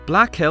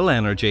Black Hill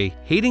Energy,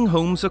 heating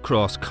homes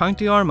across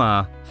County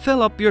Armagh.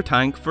 Fill up your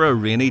tank for a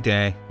rainy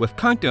day with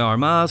County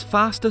Armagh's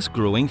fastest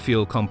growing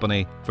fuel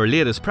company. For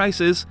latest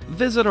prices,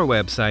 visit our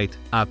website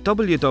at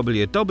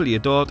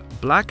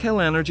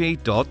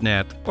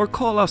www.blackhillenergy.net or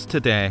call us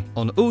today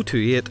on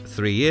 028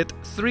 38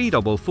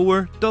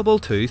 344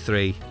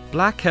 223.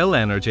 Black Hill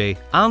Energy,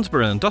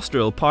 Ansborough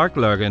Industrial Park,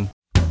 Lurgan.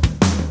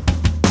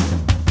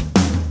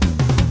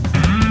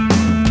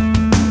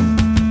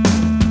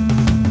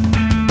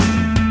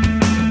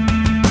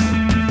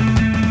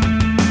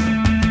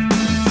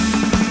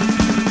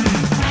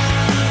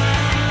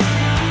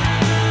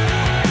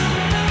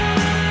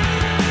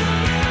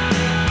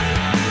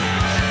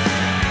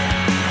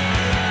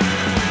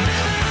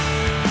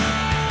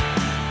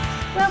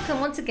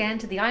 Again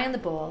to the Eye on the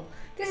Ball.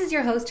 This is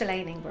your host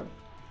Elaine Ingram.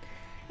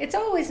 It's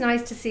always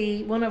nice to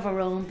see one of our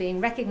own being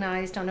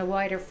recognised on a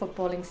wider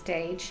footballing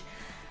stage,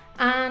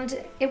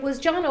 and it was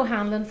John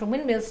O'Hanlon from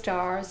Windmill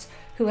Stars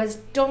who has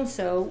done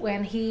so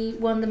when he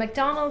won the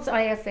McDonald's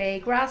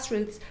IFA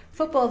Grassroots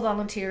Football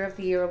Volunteer of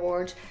the Year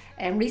award,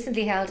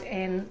 recently held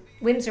in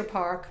Windsor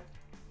Park.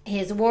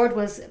 His award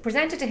was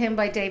presented to him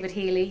by David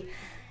Healy.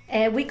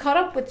 We caught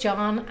up with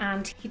John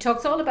and he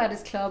talks all about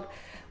his club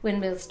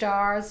Windmill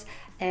Stars,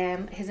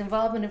 his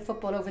involvement in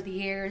football over the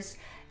years,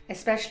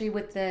 especially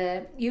with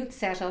the youth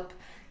setup.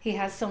 He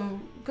has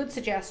some good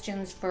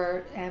suggestions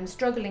for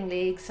struggling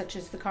leagues such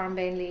as the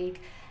Cornbane League,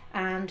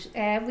 and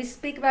we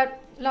speak about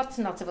lots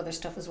and lots of other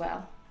stuff as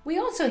well. We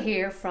also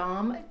hear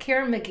from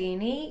Kieran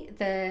McGeaney,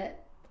 the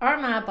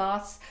Armagh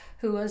boss,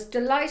 who was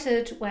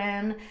delighted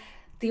when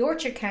the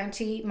Orchard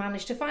County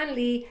managed to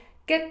finally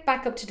get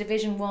back up to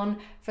Division 1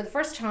 for the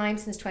first time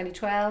since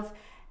 2012.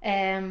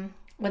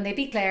 When they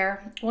beat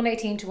Clare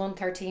 118 to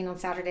 113 on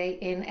Saturday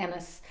in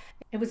Ennis.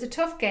 It was a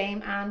tough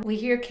game and we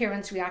hear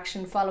Kieran's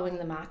reaction following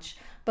the match.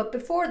 But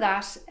before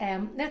that,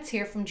 let's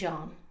hear from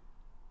John.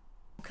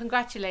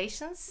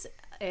 Congratulations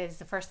is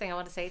the first thing I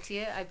want to say to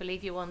you. I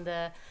believe you won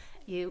the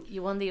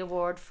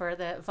award for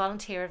the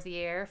Volunteer of the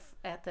Year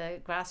at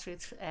the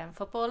Grassroots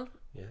Football.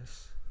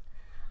 Yes.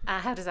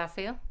 How does that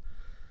feel?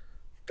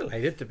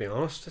 Delighted, to be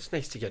honest. It's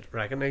nice to get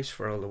recognised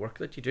for all the work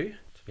that you do,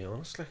 to be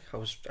honest. Like, I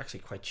was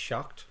actually quite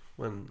shocked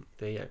when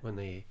I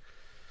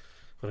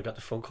got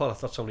the phone call. I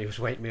thought somebody was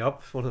waiting me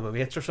up, one of my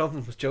mates or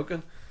something was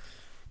joking,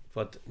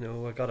 but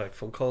no, I got a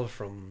phone call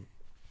from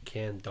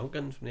Ken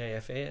Duncan from the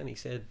IFA, and he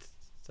said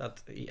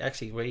that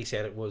the way he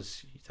said it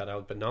was that I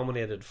had been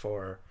nominated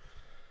for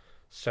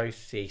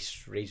South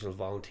East Regional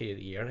Volunteer of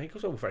the Year, and he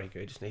goes, "Oh, very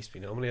good, it's nice to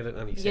be nominated."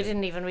 And he said, "You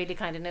didn't even really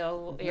kind of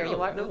know where you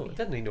were?" No,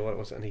 didn't he know what it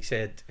was? And he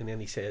said, and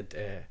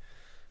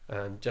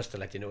just to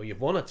let you know,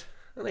 you've won it.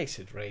 And I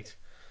said, right.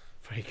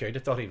 Very good. I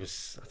thought he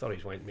was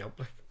winding me up,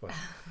 like, but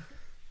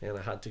then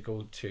I had to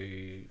go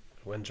to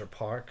Windsor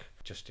Park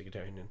just to go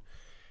down and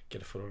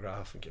get a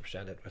photograph and get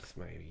presented with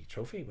my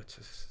trophy, which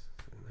is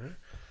in there.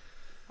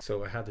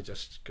 So I had to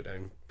just go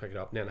down, pick it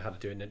up, and then I had to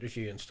do an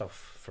interview and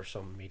stuff for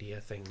some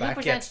media thing. Who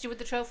presented you with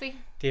the trophy?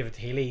 David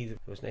Healy. It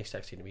was nice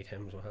actually to meet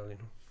him as well, you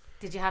know.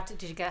 Did you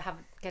get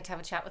to have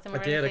a chat with him? I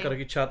did. I got a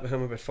good chat with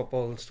him about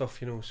football and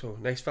stuff, you know. So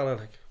nice fella,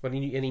 like. But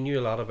he knew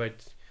a lot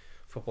about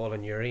football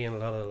in Newry, and a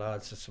lot of the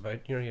lads that's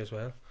about Newry as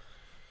well.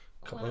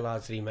 A couple of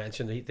lads that he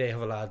mentioned, they have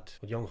a lad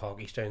with young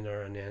Hockeys down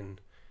there, and then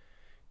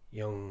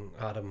young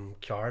Adam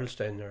Carroll's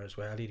down there as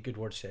well. He had a good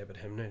word to say about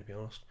him now, to be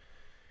honest.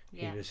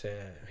 Yeah. He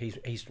was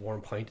he's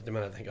Warren Point at the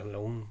minute, I think, on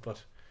loan, but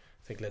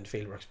I think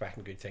Linfield were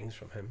expecting good things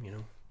from him, you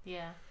know.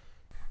 Yeah.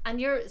 And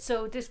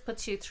so this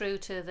puts you through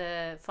to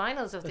the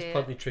finals of This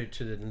put me through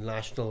to the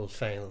national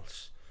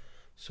finals.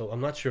 So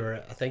I'm not sure.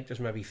 I think there's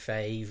maybe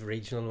 5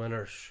 regional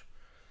winners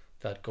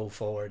that go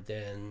forward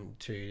then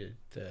to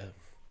the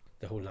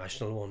whole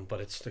national one,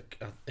 but it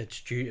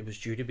was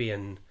due to be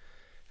in,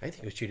 I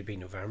think it was due to be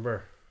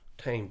November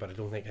time, but I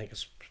think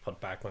it's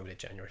put back maybe to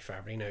January,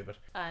 February now. But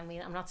I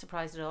mean, I'm not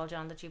surprised at all,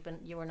 John, that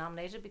you were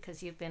nominated,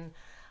 because you've been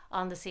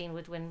on the scene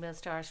with Windmill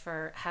Stars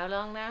for how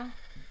long now?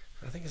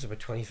 I think it's about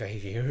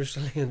 25 years, to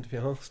be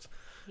honest.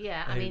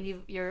 Yeah, I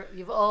mean,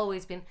 you've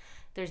always been.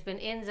 There's been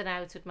ins and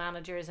outs with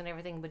managers and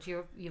everything, but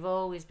you've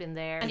always been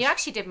there. And you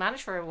actually did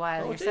manage for a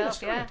while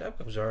yourself.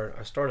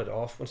 I started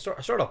off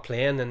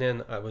playing, and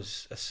then I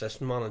was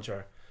assistant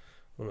manager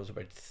when I was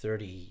about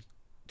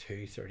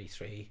 32,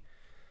 33,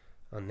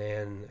 and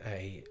then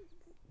I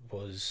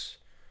was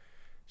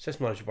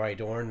assistant manager Barry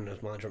Dorn, and I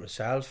was manager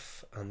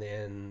myself. And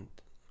then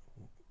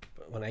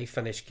when I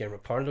finished, Kieran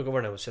McParland took over,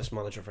 and I was assistant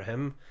manager for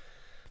him.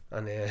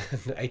 And then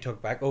I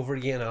took back over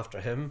again after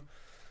him,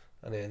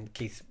 and then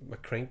Keith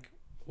McCrink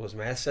was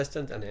my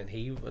assistant, and then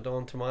he went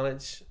on to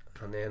manage.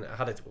 And then I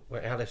had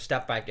to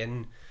step back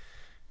in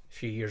a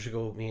few years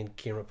ago. Me and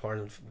Kieran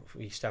McParland,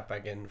 we stepped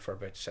back in for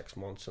about 6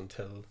 months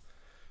until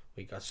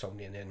we got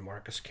somebody, and then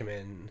Marcus came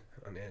in,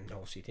 and then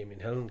obviously Damien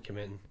Hill came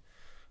in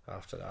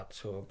after that.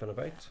 So I've been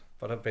about,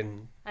 but I've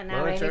been and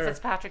now Amy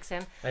Fitzpatrick's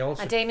in,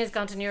 and Damien's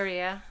gone to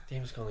Newry.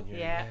 Damien's gone to Newry.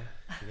 Yeah.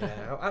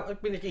 I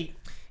mean, he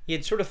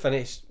had sort of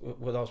finished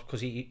with us because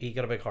he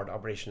got a big heart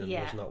operation and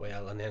wasn't that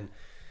well, and then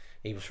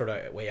he was sort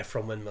of away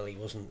from Windmill. He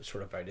wasn't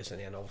sort of about us, and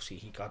then obviously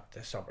he got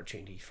this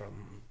opportunity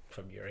from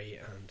Uri,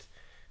 and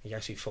he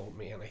actually phoned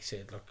me, and I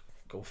said, look,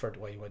 go for it.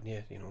 Why wouldn't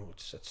you? You know,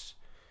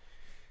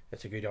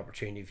 it's a good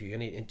opportunity for you,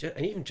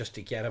 and even just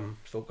to get him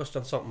focused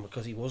on something,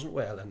 because he wasn't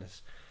well, and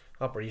his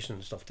operation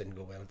and stuff didn't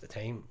go well at the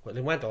time. Well,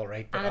 it went all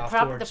right, but and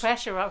afterwards, the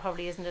pressure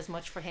probably isn't as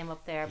much for him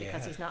up there,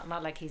 because he's not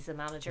like he's the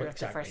manager of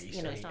the first.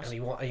 You know, he's not. And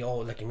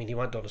he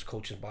went on his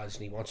coaching badge,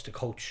 and he wants to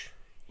coach.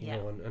 You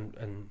know,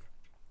 and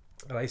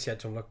I said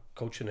to him, look,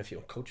 coaching if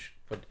you coach,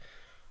 but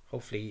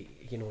hopefully,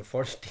 you know, at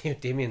first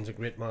Damien's a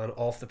great man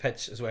off the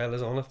pitch as well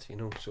as on it. You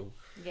know, so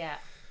yeah.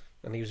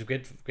 And he was a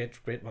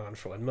great man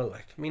for Windmill.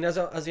 Like, I mean, as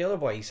the other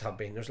boys have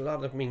been, there's a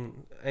lot of. I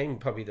mean, I'm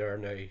probably there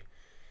now.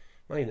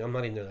 I'm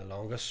not even the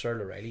longest.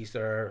 Sir O'Reilly's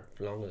there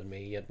longer than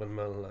me at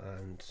Windmill,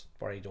 and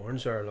Barry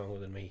Dorn's there longer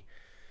than me.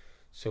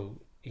 So,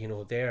 you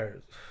know,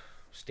 they're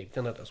steeped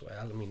in it as well.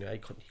 I mean, you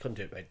couldn't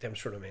do it without them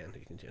sort of men.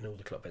 You can know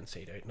the club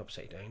inside out and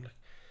upside down. Like.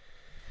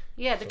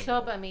 Yeah, the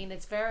club. I mean,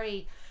 it's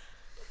very.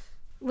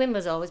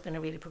 Windmill's always been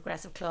a really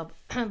progressive club,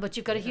 but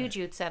you've got a huge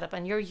youth setup,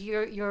 and you're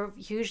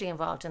hugely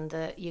involved in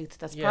the youth.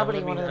 That's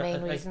probably one of the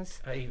main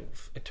reasons.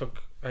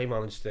 I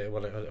managed I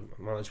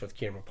managed with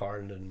Kieran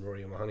McParland and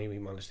Rory O'Mahony. We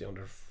managed their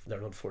under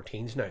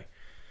 14s now,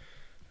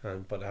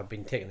 but I've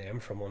been taking them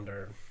from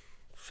under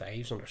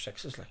 5s, under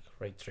 6s, like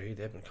right through.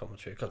 They've been coming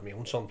through because my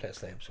own son plays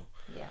them. So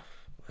yeah,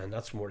 and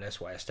that's more or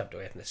less why I stepped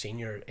away from the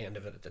senior end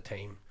of it at the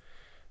time.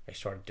 I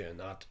started doing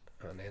that,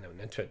 and then I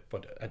went into it.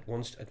 But at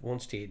one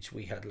stage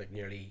we had like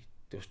nearly.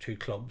 Those two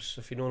clubs,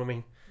 if you know what I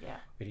mean. Yeah.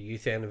 We had a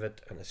youth end of it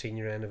and a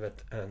senior end of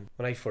it. And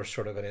when I first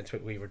sort of got into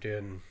it, we were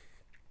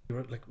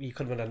like, you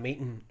could have been a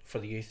meeting for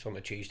the youth on a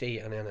Tuesday,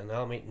 and then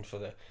another meeting for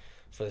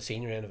the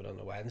senior end of it on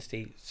a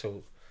Wednesday.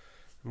 So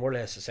more or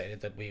less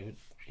decided that we would,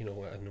 you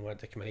know, and went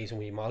to committees, and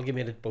we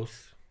amalgamated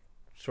both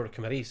sort of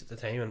committees at the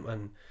time,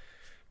 and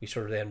we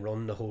sort of then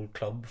run the whole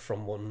club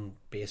from one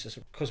basis.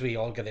 Because we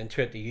all got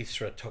into it, the youth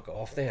sort of took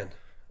off then,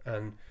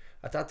 and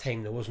at that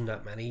time there wasn't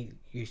that many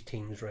youth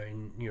teams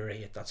around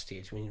Newry at that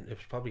stage. I mean, it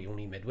was probably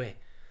only Midway.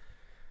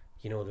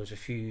 You know, there was a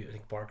few, I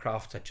think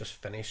Barcroft had just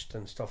finished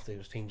and stuff,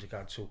 those teams like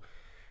that. So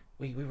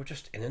we were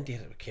just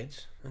inundated with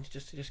kids, and they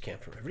just came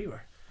from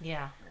everywhere.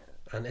 Yeah.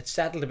 And it's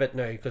settled a bit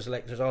now, because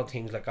like there's all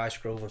teams like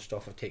Ashgrove and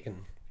stuff have taken.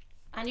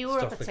 And you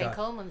were up at St.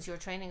 Coleman's, you were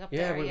training up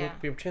there.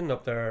 We were training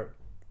up there,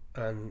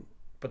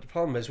 but the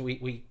problem is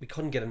we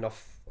couldn't get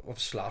enough of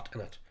slot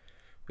in it.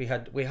 We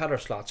had our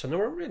slots, and they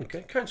were really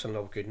good. Council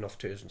were good enough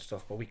to us and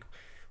stuff, but we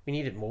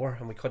needed more,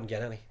 and we couldn't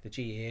get any. The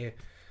GAA, I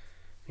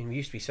mean, we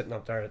used to be sitting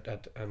up there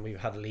and we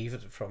had to leave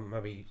it from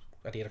maybe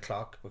at 8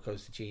 o'clock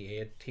because the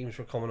GAA teams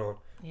were coming on,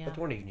 but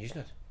they weren't even using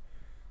it.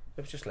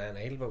 It was just laying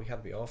idle, but we had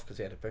to be off because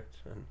they had it booked,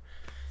 and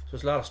so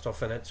there's a lot of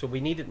stuff in it. So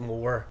we needed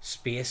more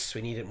space,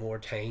 we needed more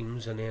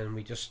times, and then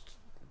we just,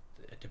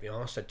 to be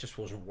honest, it just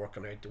wasn't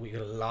working out. We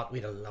had a lot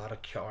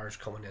of cars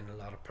coming in, a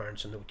lot of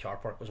parents, and the car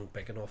park wasn't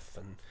big enough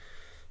and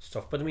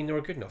stuff, but I mean they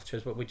were good enough to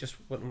us. But we just,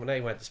 when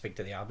I went to speak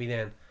to the Abbey,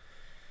 then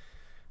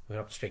we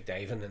went up to speak to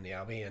Ivan in the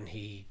Abbey, and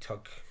I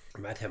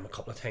met him a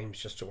couple of times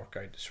just to work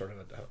out sort of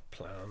a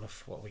plan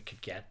of what we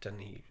could get,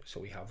 and so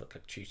we have it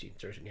like Tuesday and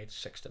Thursday nights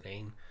 6 to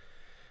 9.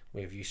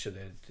 We have use of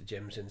the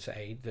gyms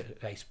inside, the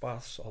ice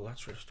baths, all that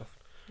sort of stuff,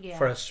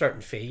 for a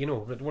certain fee, you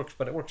know. But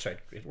it works out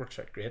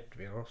great, to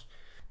be honest.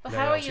 But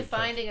how are you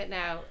finding it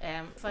now?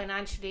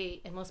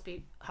 Financially, it must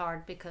be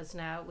hard, because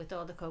now with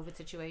all the COVID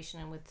situation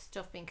and with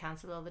stuff being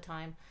cancelled all the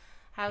time,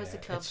 how is the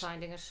club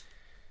finding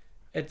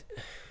it?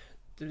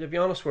 To be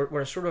honest,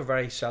 we're sort of a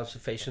very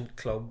self-sufficient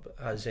club,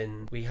 as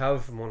in we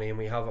have money and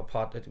we have a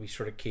pot that we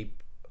sort of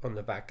keep on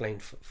the back line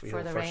for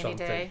rainy something.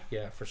 Day.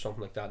 Yeah, for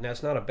something like that. Now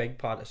it's not a big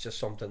pot; it's just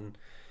something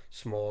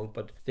small.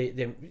 But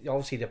they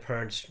obviously the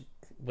parents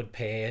would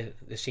pay,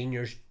 the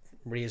seniors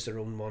raise their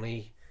own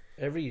money.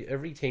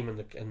 Every team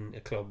in the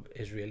club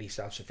is really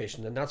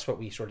self-sufficient, and that's what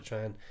we sort of try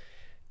and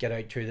get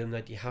out to them,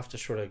 that you have to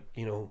sort of,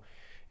 you know,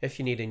 if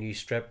you need a new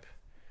strip,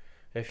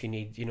 if you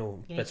need, you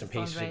know, bits and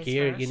pieces of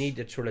gear, you need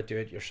to sort of do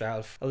it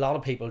yourself. A lot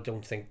of people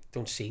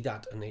don't see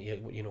that, and they,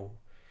 you know,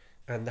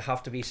 and they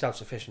have to be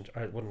self-sufficient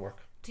or it wouldn't work.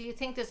 Do you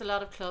think there's a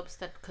lot of clubs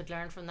that could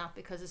learn from that?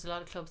 Because there's a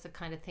lot of clubs that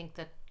kind of think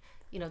that,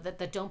 you know,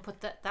 that don't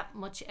put that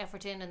much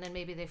effort in, and then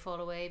maybe they fall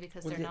away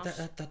because they're not.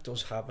 That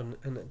does happen,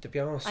 and to be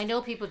honest, I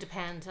know people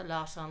depend a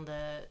lot on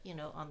the, you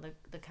know, on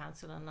the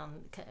council and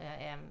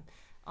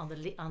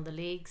on the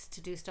leagues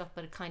to do stuff,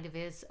 but it kind of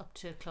is up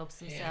to clubs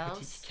themselves. Yeah,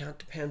 but you can't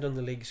depend on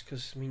the leagues,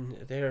 because I mean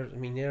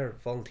they're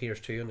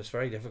volunteers too, and it's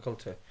very difficult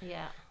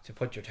to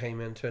put your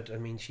time into it. I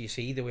mean, you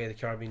see the way the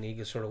Caribbean League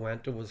has sort of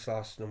went over the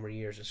last number of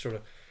years. It's sort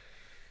of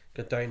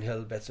got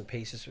downhill bits and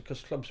pieces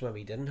because clubs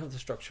maybe didn't have the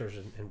structures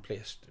in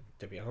place,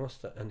 to be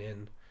honest. And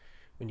then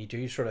when you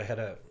do sort of hit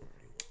a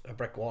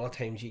brick wall at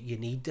times, you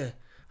need to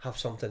have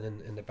something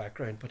in the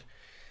background. But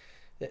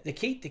the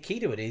key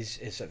to it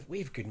is that we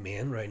have good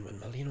men around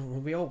Windmill. You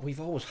know,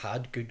 we've always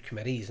had good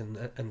committees, and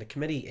the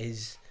committee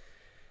is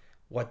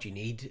what you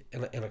need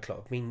in a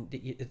club. I mean,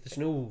 there's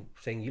no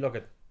thing. You look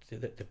at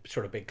the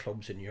sort of big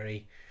clubs in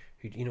Newry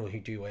who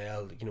do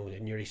well, the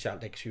Newry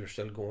Celtics who are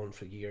still going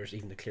for years,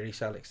 even the Cleary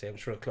Celtics, them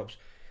sort of clubs,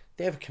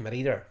 they have a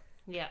committee there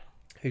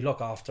who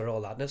look after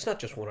all that, and it's not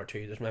just one or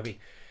two. There's maybe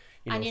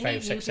and you 5,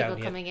 need 6, new 7,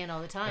 people 8, coming in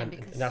all the time,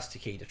 and that's the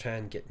key, to try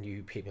and get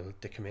new people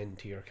to come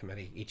into your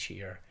committee each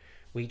year.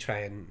 We try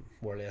and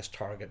more or less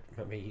target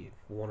maybe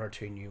 1 or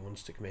 2 new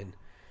ones to come in.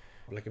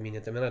 Like, I mean,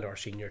 at the minute our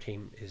senior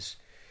team is,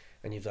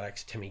 and you've like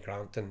Timmy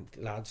Grant and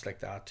lads like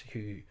that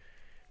who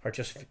are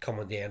just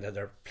coming to the end of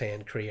their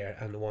playing career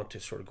and they want to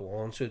sort of go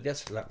on. So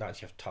that's you have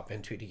to tap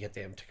into to get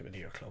them to come into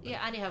your club.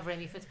 Yeah, and you have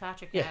Remy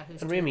Fitzpatrick yeah, now,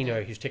 who's and Remy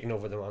now who's taken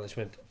over the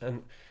management.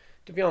 And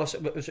to be honest,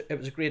 it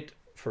was great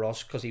for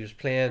us because he was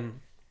playing,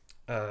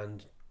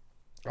 and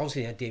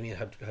obviously Damien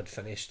had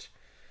finished,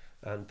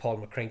 and Paul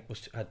McCrink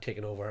had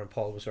taken over, and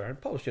Paul was there, and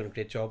Paul was doing a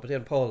great job. But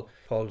then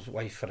Paul's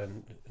wife had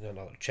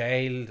another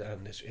child,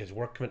 and his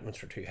work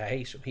commitments were too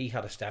high, so he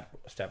had a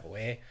step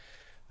away.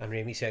 And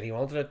Remy said he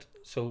wanted it,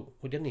 so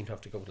we didn't even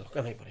have to go to look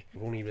at anybody.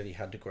 We only really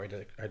had to go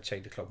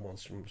outside the club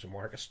once from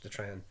Marcus to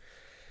try and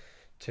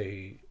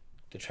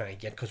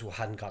get, because we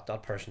hadn't got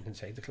that person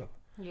inside the club.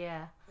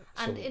 Yeah,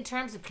 and in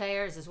terms of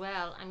players as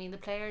well, I mean,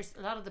 a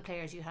lot of the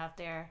players you have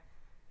there,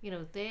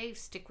 they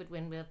stick with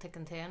Windmill thick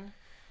and thin.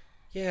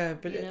 Yeah,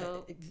 but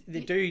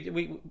they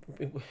do.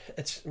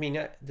 It's. I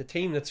mean, the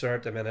team that's there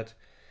at the minute,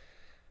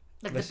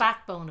 like the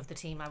backbone of the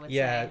team, I would say.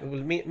 Yeah,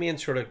 well, me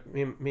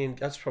and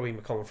that's probably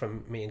coming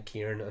from me and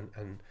Kieran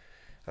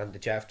and the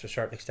Jeff to a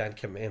certain extent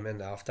came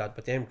in after that.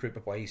 But them group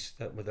of boys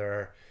that were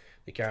there,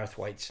 the Gareth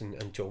Whites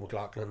and Joe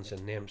McLaughlin's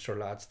and them sort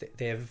of lads,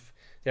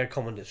 they're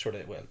coming to sort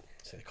of, well,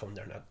 so they come,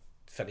 they're not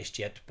finished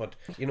yet, but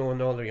and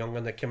all they're young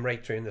and they came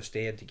right through and they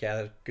stayed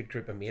together, good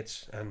group of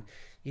mates, and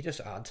you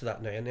just add to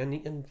that now, and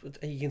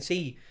you can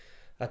see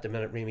at the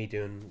minute Remy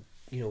doing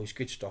his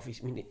good stuff.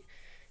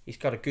 He's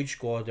got a good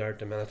squad there at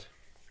the minute.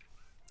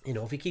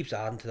 If he keeps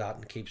adding to that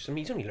and keeps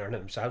he's only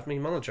learning himself. I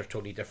mean, manager's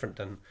totally different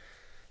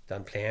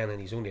than playing, and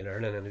he's only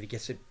learning, and if he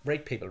gets the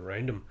right people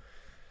around him,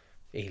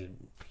 he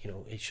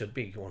should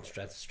be going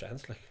strength to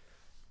strength, like.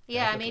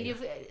 Yeah, definitely. I mean,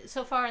 you've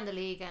so far in the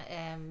league,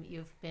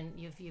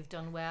 you've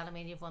done well. I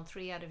mean, you've won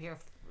 3 out of your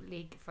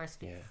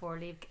first 4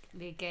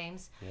 league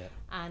games,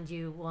 and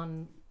you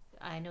won.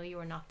 I know you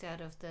were knocked out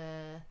of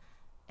the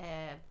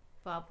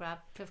Bob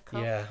Radcliffe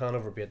Cup. Yeah,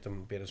 Hanover beat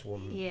us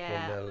 1-0.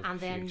 Yeah, and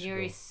then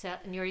Newry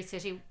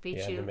City beat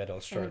you in the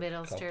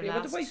Middlesbrough Cup. Yeah,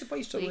 but the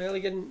boys done well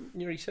again.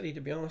 Newry City,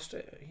 to be honest,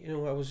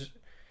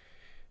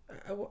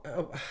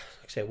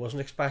 I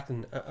wasn't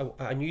expecting.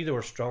 I knew they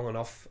were strong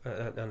enough,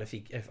 and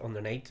if on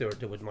the night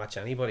they would match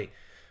anybody,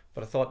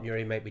 but I thought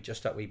Newry might be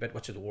just that wee bit,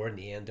 which they were in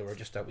the end. They were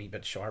just that wee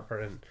bit sharper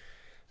and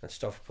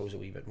stuff, pose a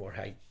wee bit more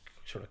high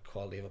sort of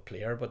quality of a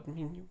player. But I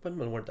mean,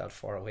 Windmill weren't that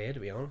far away, to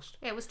be honest.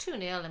 Yeah, it was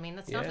 2-0. I mean,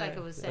 it's not like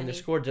it was. And they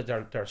scored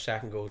their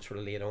second goal sort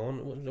of late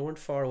on. They weren't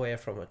far away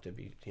from it to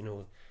be,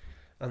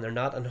 and they're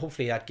not. And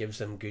hopefully that gives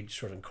them good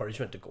sort of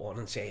encouragement to go on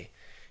and say,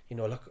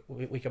 look,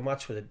 we can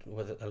match with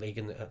a league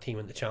and a team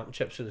in the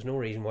championship, so there's no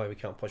reason why we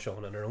can't push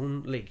on in our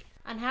own league.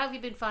 And how have you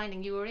been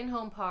finding? You were in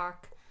Home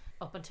Park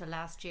up until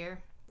last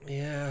year.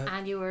 Yeah.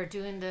 And you were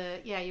doing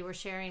you were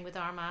sharing with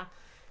Armagh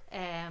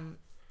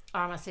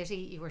City.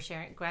 You were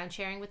ground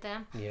sharing with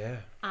them. Yeah.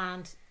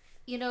 And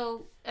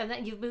and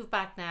then you've moved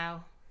back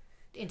now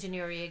into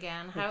Newry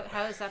again. How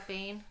has that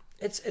been?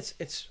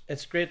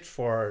 It's great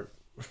for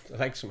the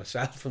likes of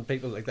myself and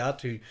people like that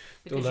who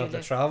don't have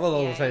to travel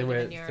all the time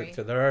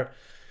to there.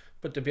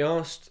 But to be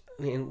honest,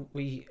 I mean,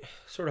 we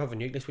sort of have a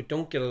nucleus. We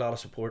don't get a lot of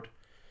support,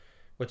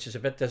 which is a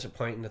bit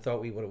disappointing. I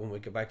thought we would, when we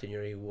go back to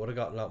Newry, we would have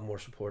got a lot more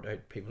support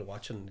out, people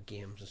watching the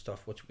games and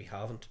stuff, which we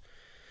haven't.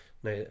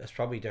 Now, it's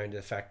probably down to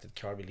the fact that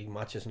Carbery League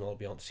matches and all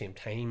be on at the same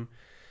time,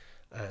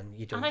 and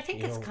you don't. And I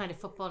think it's kind of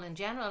football in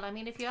general. I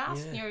mean, if you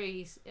ask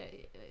Newry,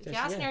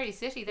 Newry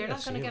City, they're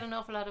not going to get an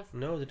awful lot of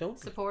they don't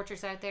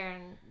supporters out there,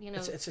 and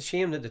it's a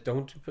shame that they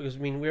don't, because I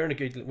mean, we're in a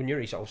good. When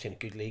Newry's obviously in a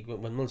good league,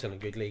 Windmill's in a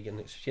good league, and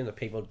it's a shame that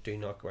people do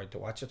not go out to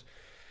watch it.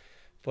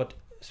 But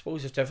I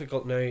suppose it's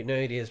difficult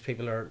nowadays.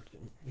 People are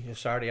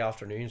Saturday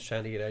afternoons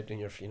trying to get out in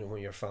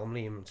with your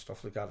family and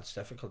stuff like that. It's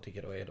difficult to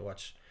get away to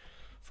watch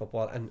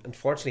football, and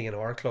unfortunately in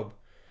our club,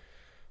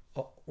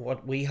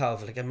 what we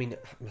have, like, I mean,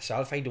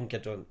 myself, I don't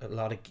get to a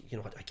lot of,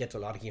 I get to a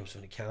lot of games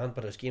when I can,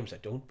 but there's games I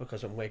don't,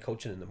 because I'm away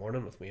coaching in the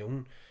morning with my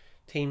own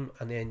team,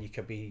 and then you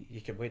could be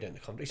way down in the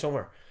country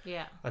somewhere,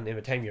 and then by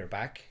the time you're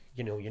back,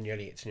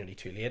 it's nearly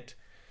too late.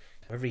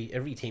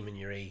 Every team in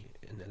Newry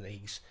in the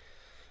leagues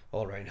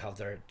all around have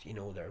their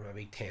their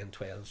maybe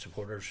 10-12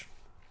 supporters.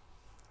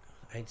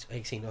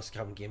 I've seen us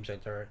having games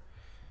out there,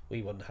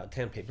 we wouldn't have had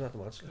 10 people at the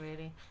match.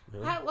 Really? No.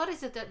 What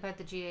is it about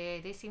the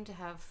GAA? They seem to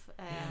have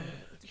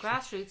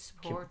grassroots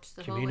support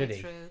the whole way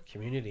through.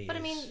 Community. But I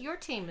mean, your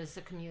team is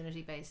a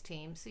community-based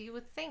team, so you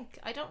would think.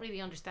 I don't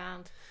really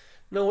understand.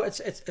 No,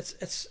 it's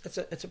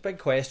a big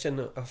question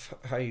of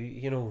how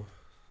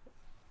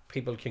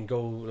people can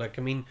go. Like,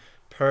 I mean,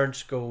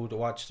 parents go to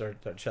watch their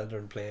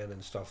children playing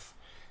and stuff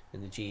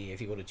in the GAA.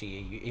 If you go to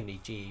GAA, even a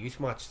GAA youth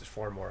match, there's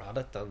far more at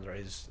it than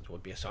there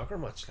would be a soccer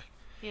match. Like.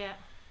 Yeah.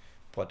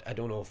 But I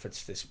don't know if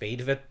it's the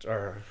speed of it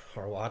or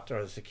what, or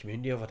is the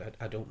community of it.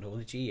 I don't know.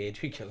 The GAA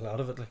do get a lot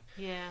of it, like.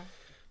 Yeah.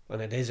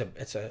 And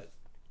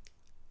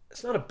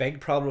it's not a big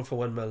problem for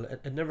Windmill.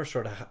 It never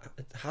sort of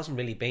it hasn't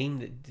really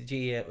been the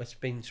GAA. It's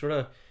been sort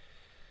of,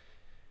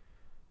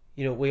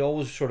 you know, we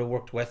always sort of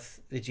worked with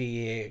the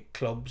GAA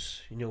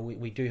clubs. You know,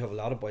 we do have a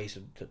lot of boys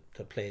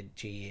that play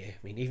GAA. I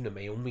mean, even in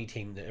my own wee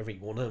team, that every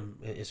one of them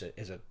is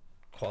a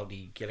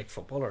quality Gaelic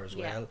footballer as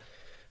well.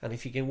 And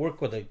if you can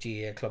work with the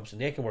GAA clubs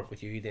and they can work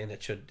with you, then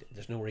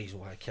there's no reason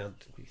why they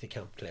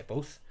can't play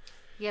both.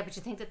 Yeah, but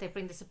you think that they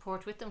bring the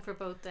support with them for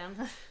both then?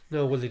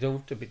 No, well, they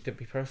don't, to be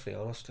perfectly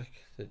honest.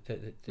 Like, they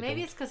Maybe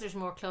don't. It's because there's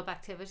more club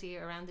activity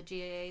around the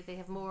GAA. They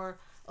have more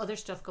other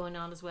stuff going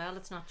on as well.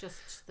 It's not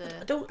just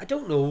the... I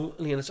don't know,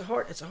 Leanne. It's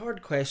a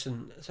hard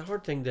question. It's a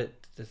hard thing to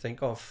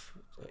think of.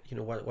 You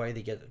know, why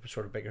they get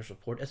sort of bigger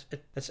support.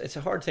 It's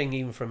a hard thing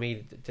even for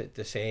me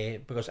to say,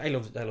 because I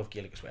love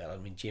Gaelic as well. I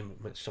mean, Jim,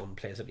 my son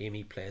plays it,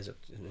 Amy plays it,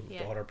 my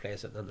daughter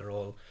plays it, and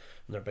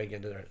they're big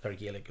into their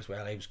Gaelic as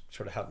well. I was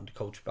sort of helping to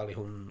coach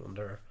Ballyhone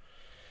under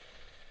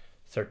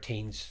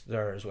 13s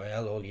there as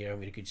well all year, and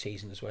we had a good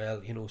season as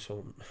well. You know,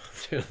 so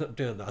I'm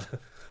doing that.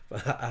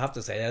 But I have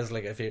to say, this,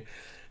 like, if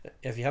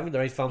you haven't the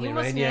right family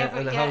around you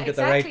and haven't got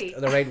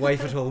the right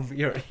wife at home,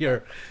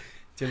 you're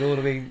do you know what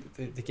I mean?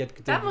 To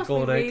get that must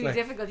going be really out, like,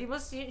 difficult.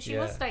 She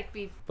must like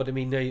be. But I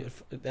mean, now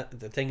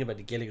the thing about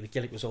the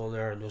Gaelic was on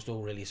there, and there was no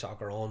really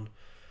soccer on,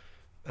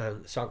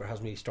 and soccer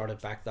hasn't really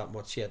started back that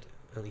much yet,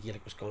 and the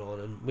Gaelic was going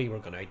on, and we were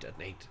going out at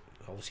night.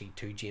 Obviously,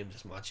 2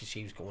 James' matches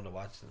she was going to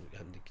watch,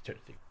 and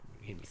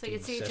so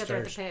you'd see each other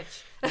at the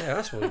pitch. Yeah,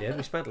 that's what we did.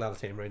 We spent a lot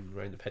of time around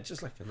the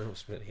pitches, like, and that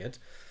was really it.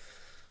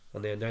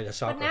 And then now the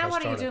soccer. But now has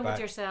what are you started doing back.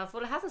 with yourself?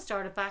 Well, it hasn't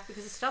started back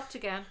because it stopped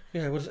again.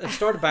 Yeah, well, it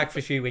started back for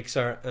a few weeks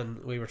there,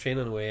 and we were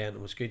training away, and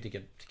it was good to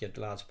get the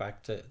lads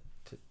back to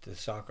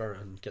soccer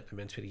and get them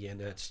into it again.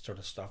 Now it's sort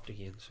of stopped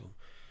again. So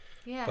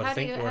yeah, but how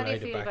do you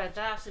feel about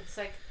that? It's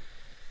like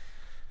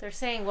they're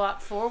saying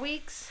what, 4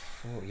 weeks?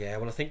 Oh yeah,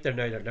 well I think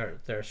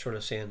they're sort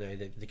of saying now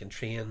that they can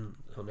train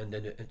on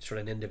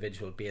an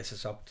individual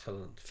basis up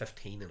till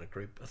 15 in a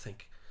group, I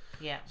think.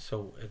 Yeah.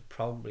 So it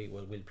probably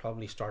we'll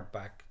probably start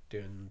back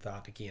doing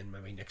that again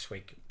maybe next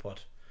week,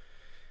 but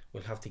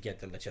we'll have to get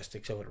the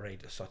logistics of it right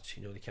as such.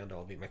 You know, they can't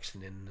all be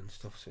mixing in and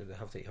stuff, so they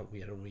have to have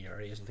their own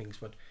areas and things.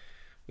 But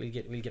we'll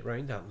get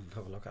round that and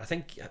have a look. I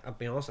think, I'll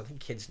be honest, I think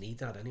kids need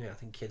that anyway. I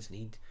think kids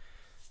need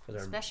for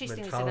their especially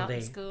mentality. since they're not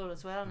in school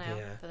as well now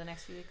for the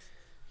next few weeks.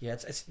 Yeah,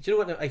 it's do you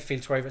know what I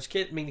feel sorry for? It's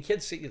kid. I mean, the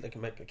kids see, like,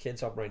 my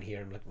kids up around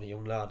here, and like my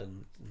young lad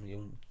and my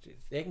young,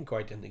 they can go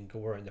out and they can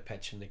go around the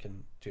pitch and they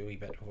can do a wee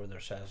bit over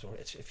themselves. Or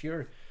it's if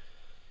you're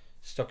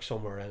stuck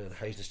somewhere in a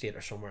housing estate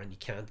or somewhere and you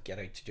can't get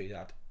out to do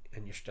that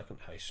and you're stuck in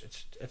the house,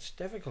 it's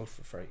difficult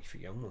for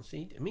young ones.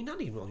 I mean,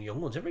 not even on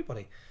young ones.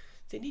 Everybody,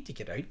 they need to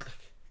get out. Like.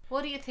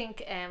 What do you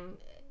think?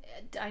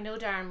 I know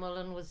Darren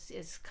Mullen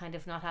is kind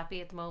of not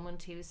happy at the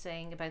moment. He was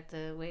saying about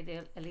the way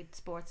the elite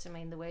sports. I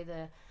mean, the way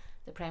the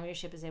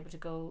Premiership is able to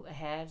go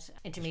ahead,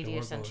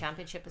 Intermediate and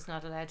Championship is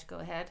not allowed to go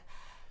ahead,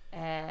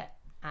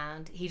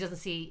 and he doesn't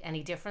see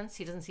any difference.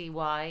 He doesn't see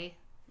why.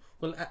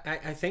 Well,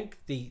 I think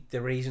the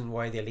reason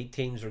why the elite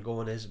teams are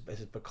going is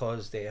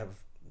because they have,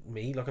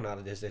 me looking at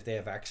it, is that they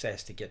have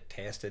access to get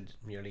tested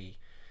nearly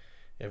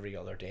every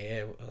other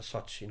day as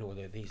such. You know,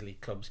 these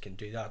elite clubs can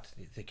do that.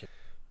 They can.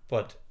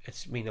 But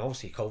it's, I mean,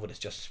 obviously COVID has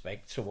just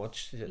spiked so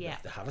much that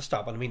they had to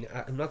stop. And I mean,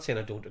 I'm not saying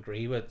I don't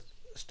agree with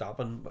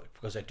stopping,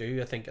 because I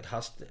do. I think it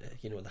has to,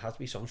 you know, there has to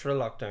be some sort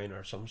of lockdown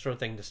or some sort of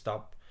thing to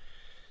stop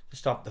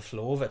the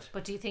flow of it.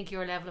 But do you think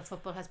your level of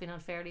football has been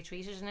unfairly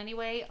treated in any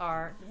way,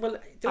 or well,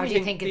 the only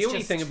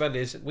thing about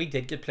it is we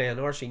did get playing.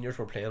 Our seniors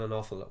were playing an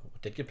awful lot.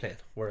 Did get playing,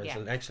 whereas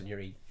the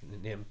auxiliary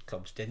named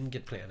clubs didn't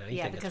get playing anything.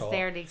 Yeah, because at all.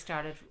 their league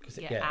started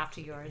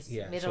after yours.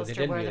 Yeah, Mid so Ulster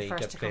they didn't were really the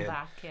first to come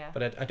back. Yeah,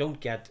 but I don't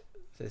get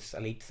this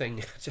elite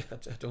thing.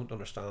 I don't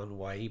understand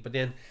why. But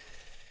then,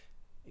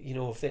 you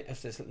know,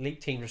 if this elite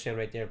team are saying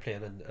right there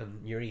playing,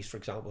 and Newry's, for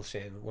example,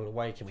 saying, well,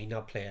 why can we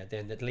not play it?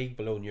 Then the league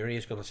below Newry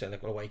is going to say,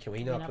 like, well, why can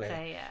we not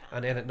play?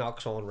 And then it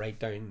knocks on right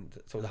down.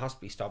 So there has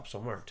to be stopped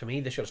somewhere. To me,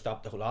 they should have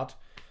stopped the whole lot.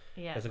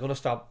 Yeah. If they're going to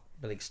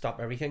stop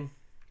everything,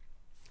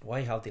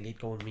 why have the elite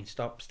going? I mean,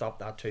 stop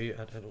that too.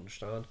 I don't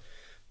understand.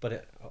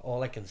 But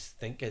all I can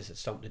think is it's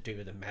something to do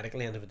with the medical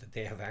end of it, that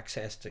they have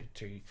access to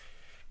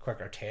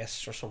quicker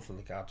tests or something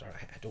like that. Or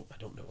I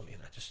don't know. I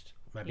just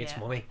maybe it's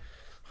money.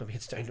 Maybe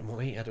it's down to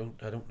money. I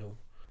don't know.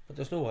 But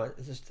there's no.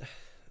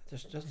 There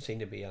doesn't seem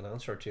to be an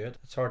answer to it.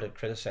 It's hard to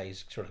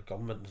criticise sort of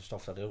government and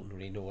stuff that I don't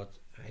really know what.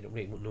 I don't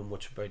really know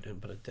much about it.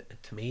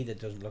 But to me, that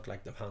doesn't look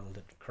like they've handled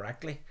it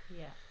correctly.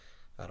 Yeah.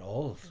 At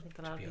all. I think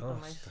a lot of people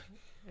might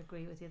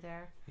agree with you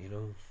there. You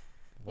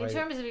know. In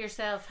terms of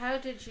yourself, how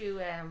did you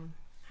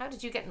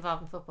get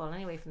involved in football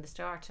anyway from the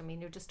start? I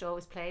mean, you just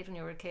always played when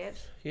you were a kid.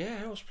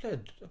 Yeah, I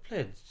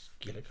played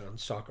Gaelic and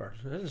soccer.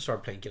 I didn't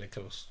start playing Gaelic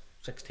till I was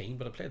 16,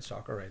 but I played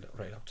soccer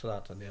right up to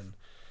that, and then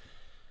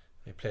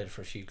I played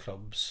for a few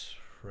clubs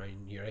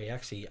around Newry. I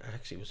actually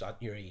was at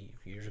Newry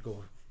years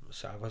ago.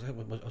 So I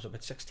was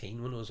about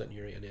 16 when I was at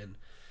Newry, and then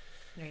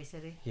Newry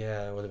City.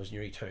 Yeah, well, it was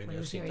Newrytown. Well, it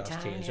was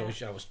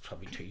Newrytown, I was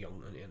probably too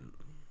young then,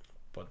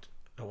 but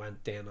I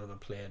went then and I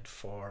played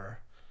for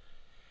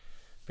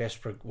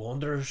Westbrook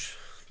Wanderers.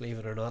 Believe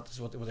it or not, is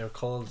what they were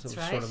called. That's it was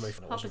right. sort of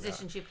my. What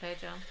positions you played,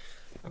 John?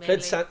 I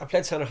played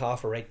centre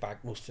half or right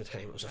back most of the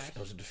time. I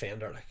was a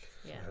defender, like.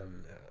 Yeah.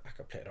 And I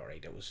could play it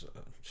alright. It was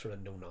sort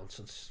of no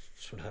nonsense,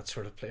 that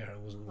sort of player. I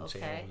wasn't going to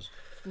say I was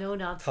no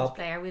nonsense top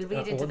player. We'll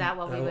read into that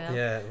what we will.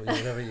 Yeah,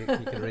 whenever you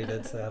can read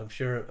into that. I'm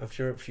sure a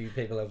few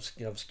people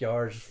have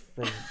scars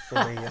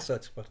from me as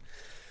such, but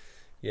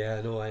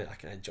yeah, no, I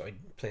enjoyed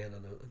playing,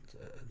 and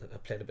I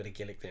played a bit of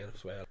Gaelic then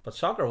as well. But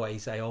soccer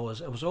wise, I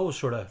was always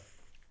sort of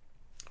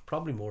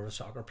probably more of a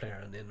soccer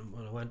player, and then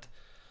when I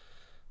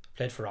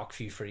played for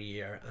Rockview for a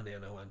year, and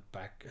then I went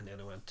back, and then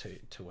I went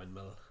to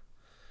Windmill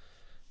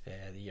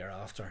the year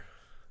after,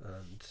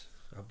 and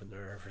I've been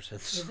there ever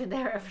since. You've been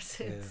there ever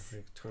since.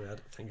 Yeah, I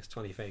think it's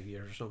 25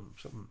 years or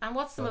something. And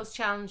what's the most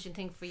challenging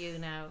thing for you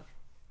now,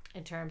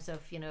 in terms of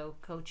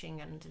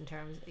coaching and in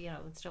terms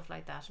and stuff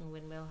like that in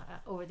Windmill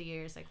over the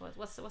years? Like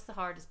what's the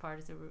hardest part?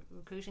 Is it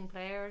recruiting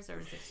players, or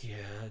is it?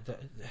 Yeah,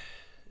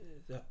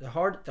 the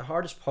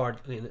hardest part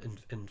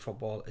in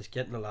football is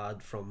getting a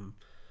lad from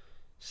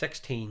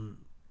 16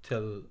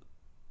 till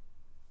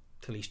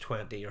he's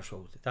 20 or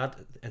so, that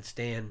and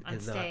staying in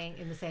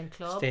the same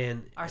club,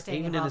 staying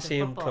even in the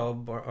same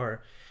club,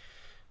 or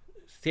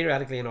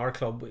theoretically in our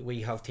club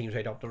we have teams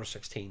right up to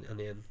 16, and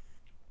then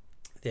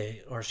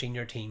our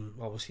senior team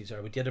obviously is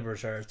there. We did a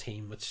reserve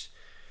team which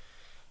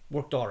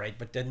worked alright,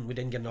 but we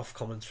didn't get enough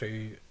coming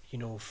through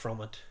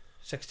from it.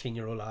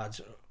 16-year-old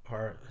lads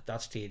are at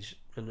that stage,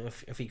 and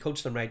if you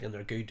coach them right and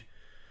they're good,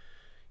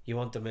 you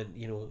want them in.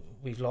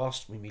 We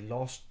lost maybe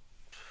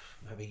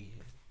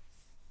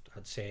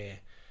I'd say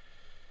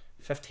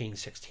 15,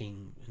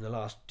 16 in the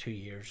last 2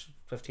 years.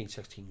 15,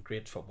 16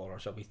 great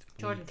footballers.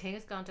 Jordan King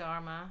has gone to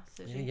Armagh.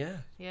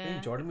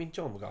 Yeah. Jordan,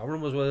 John McGovern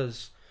was with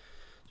us.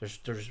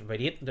 There's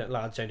about 8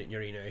 lads down at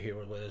Newry now who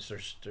were with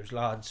us. There's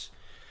lads,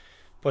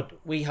 but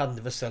we hadn't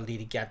the facility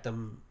to get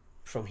them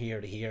from here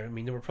to here. I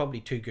mean, they were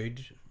probably too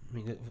good. I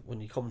mean,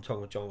 when you come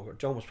talking with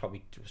John was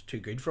probably too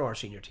good for our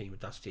senior team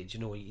at that stage.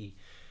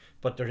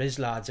 But there is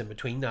lads in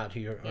between that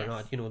who are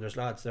not. There's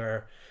lads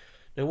there.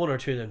 Now, 1 or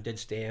 2 of them did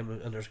stay,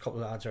 and there's a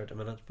couple of lads there at the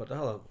minute, but the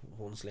other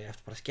one's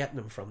left. But it's getting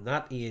them from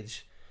that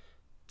age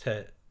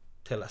to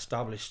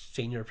established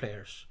senior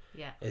players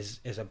is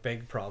a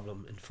big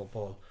problem in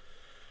football.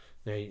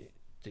 Now,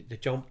 the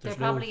jump. They're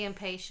probably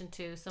impatient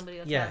too. Somebody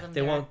will tell them.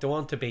 They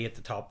want to be at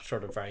the top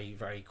sort of very,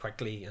 very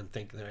quickly and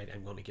think, right,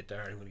 I'm going to get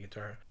there.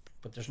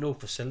 But there's no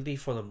facility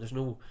for them. There's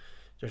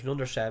an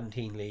under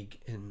 17 league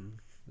in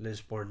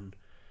Lisburn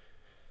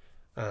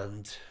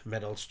and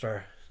Mid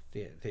Ulster.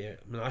 The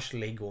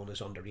National League one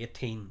is under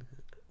 18,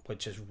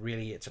 which is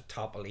really, it's a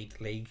top elite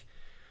league,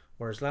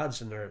 whereas lads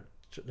they're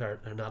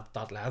not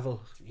that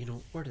level.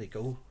 Where do they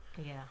go?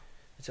 Yeah,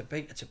 it's a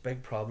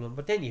big problem.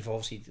 But then you've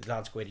obviously the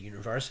lads go to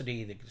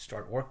university, they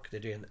start work, they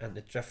do, and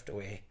they drift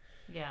away.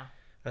 Yeah,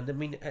 and I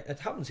mean it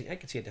happens. I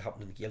could see it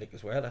happening in Gaelic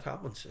as well. It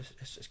happens.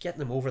 It's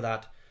getting them over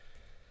that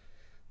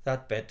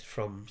bit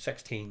from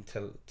 16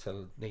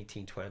 till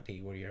 19,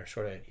 20, where you're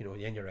sort of,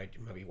 then you're out,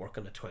 you maybe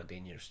working at 20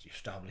 and you're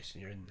established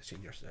and you're in the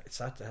seniors. That's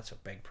a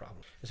big problem.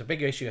 It's a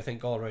big issue, I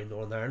think, all around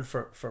Northern Ireland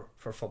for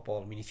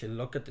football. I mean, if you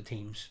look at the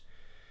teams,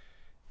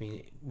 I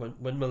mean,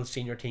 Windmill's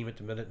senior team at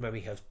the minute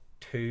maybe have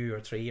 2 or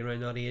 3 around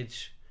that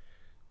age.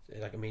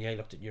 Like, I mean, I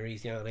looked at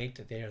Newry's the other night,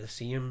 they're the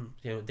same.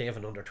 They have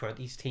an under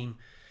 20s team,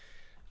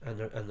 and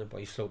the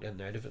boys float in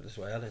and out of it as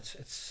well.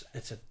 It's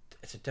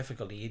a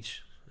difficult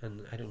age.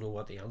 And I don't know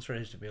what the answer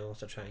is, to be honest,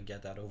 to try and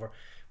get that over.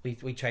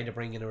 We tried to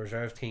bring in a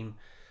reserve team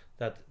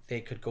that they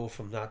could go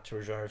from that to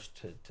reserves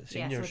to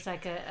seniors. Yeah, so it's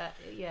like a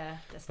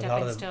stepping a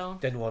lot of them stone.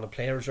 Didn't want to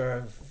play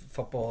reserve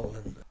football,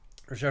 and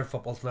reserve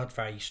football's not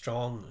very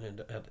strong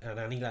at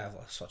any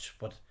level as such.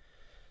 But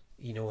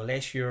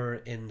unless you're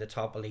in the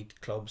top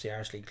elite clubs, the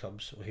Irish League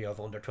clubs who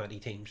have under 20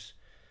 teams,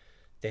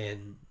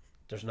 then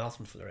there's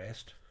nothing for the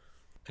rest.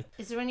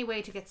 Is there any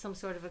way to get some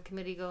sort of a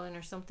committee going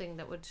or something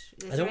that would?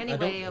 Is there any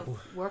way of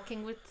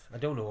working with? I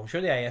don't know. I'm sure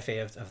the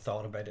IFA have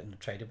thought about it and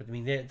tried it, but I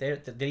mean,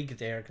 the league that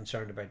they're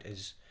concerned about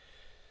is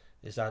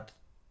that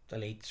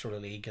elite sort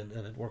of league, and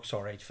it works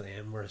all right for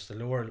them. Whereas the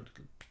lower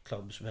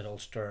clubs, Mid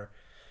Ulster,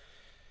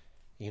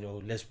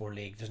 Lisburn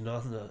League, there's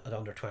nothing at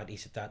under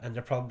 20s at that, and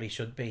there probably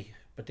should be.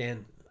 But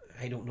then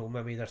I don't know.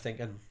 Maybe they're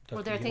thinking.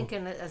 Well, they're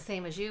thinking the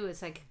same as you.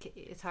 It's like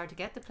it's hard to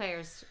get the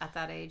players at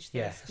that age.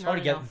 It's hard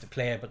to get them to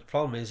play. But the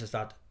problem is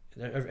that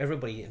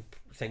everybody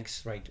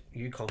thinks, right,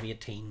 you come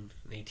 18,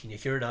 19.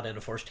 If you're not in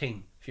the first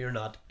team, if you're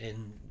not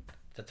in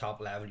the top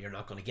level, you're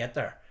not going to get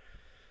there.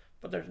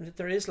 But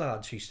there is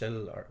lads who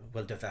still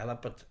will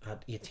develop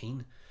at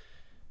 18.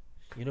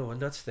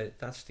 And that's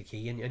the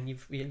key. And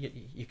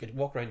you could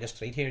walk around the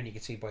street here and you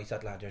could see boys,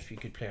 that lad there's a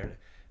good player.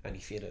 And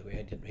he faded away.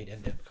 He didn't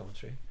end up coming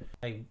through.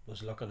 I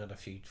was looking at a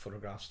few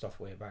photograph stuff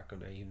way back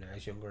when I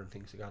was younger and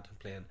things like that, and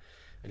playing,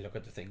 and look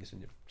at the things in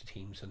the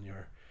teams, and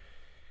you're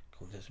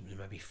going, there's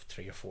maybe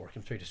 3 or 4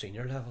 came through the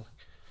senior level,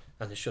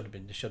 and there should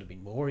have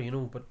been more, you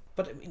know.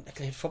 But I mean,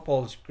 like,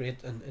 football is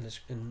great, and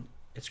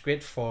it's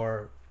great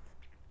for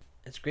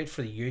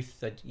the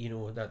youth, that, you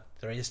know, that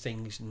there is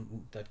things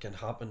that can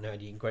happen now.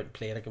 You can go out and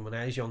play. Like when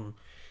I was young,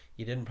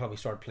 you didn't probably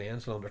start playing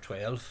until under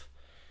 12.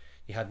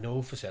 You had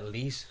no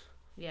facilities.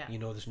 Yeah. You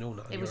know, there's no.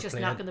 It was just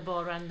knocking the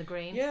ball around the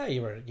green. Yeah,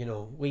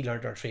 we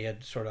learned our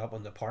trade sort of up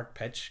on the park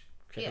pitch,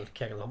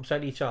 kicking lumps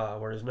at each other.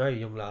 Whereas now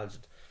young lads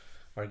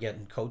are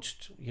getting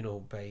coached, you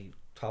know, by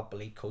top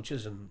elite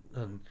coaches,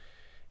 and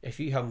if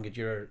you haven't got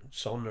your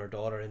son or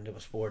daughter into a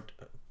sport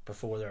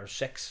before they're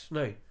 6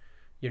 now,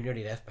 you're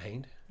nearly left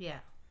behind. Yeah.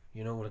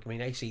 You know, like, I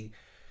mean, I see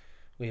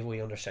we have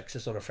under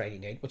 6s on a Friday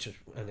night,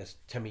 and it's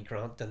Timmy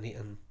Grant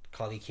and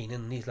Collie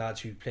Keenan, these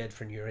lads who played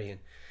for Newry, and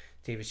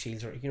David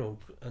Shields, are, you know,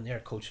 and they're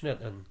coaching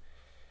it. And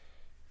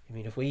I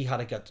mean, if we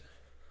had got,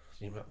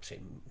 you know, I'm not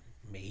saying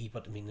me,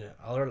 but I mean the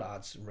other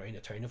lads around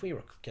the town, if we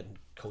were getting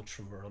coached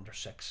from our under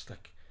 6,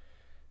 like,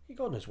 you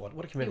God knows what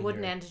have come in. You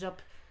wouldn't ended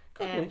up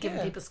giving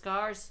people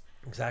scars.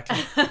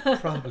 Exactly.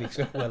 Probably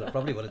so. Well, I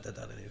probably would have did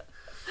that anyway.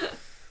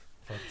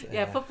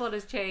 But, football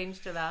has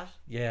changed to that.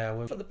 Yeah,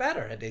 well, for the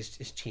better it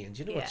is changed.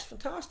 You know, it's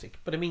fantastic.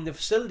 But I mean, the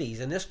facilities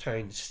in this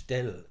town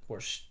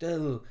were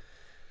still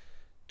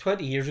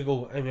 20 years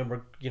ago. I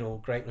remember, you know,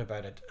 griping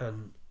about it,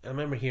 and I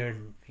remember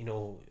hearing, you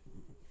know,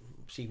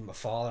 seeing my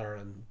father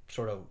and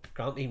sort of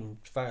Grant, even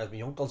as far as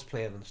my uncles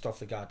playing and stuff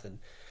like that, and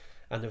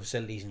the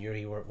facilities in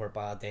Newry were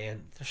bad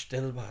then. They're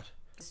still bad.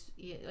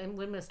 And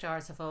Windmill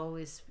Stars have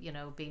always, you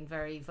know, been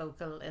very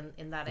vocal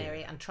in that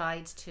area, and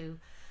tried to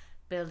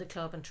build a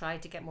club and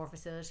tried to get more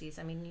facilities.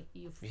 I mean,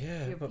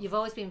 you've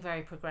always been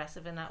very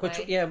progressive in that way.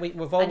 Yeah, we've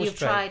always and you've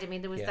tried. I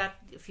mean, there was that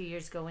a few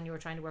years ago when you were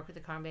trying to work with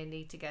the Carnbane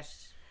League to get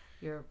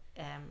your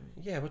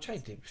we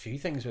tried a few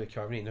things with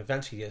Carnbane, and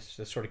eventually this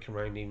sort of came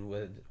around in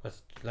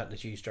with letting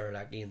us use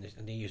Stirlackley,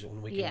 and they use it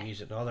one week and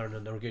use it another,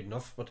 and they were good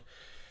enough. But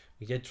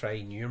we did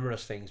try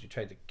numerous things. We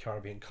tried the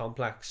Caribbean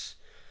Complex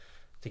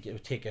to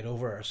take it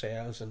over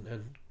ourselves, and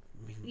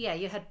I mean,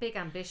 you had big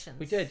ambitions.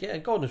 We did, yeah.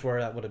 God knows where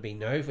that would have been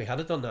now if we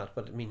had done that.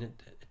 But I mean, it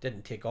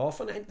didn't take off,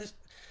 and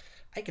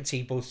I could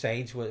see both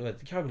sides. With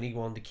the Caribbean League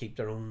wanted to keep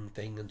their own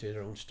thing and do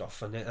their own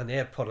stuff, and they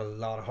had put a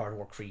lot of hard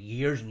work for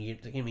years and years.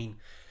 I mean,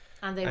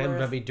 and I'm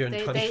maybe doing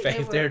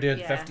 25. They're doing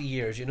 50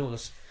 years. You know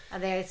this.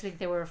 And I think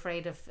they were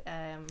afraid of,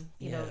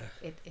 you know,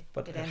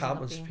 But it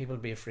happens. People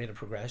be afraid of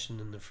progression,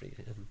 and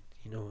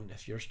you know,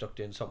 if you're stuck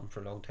doing something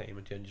for a long time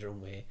and doing your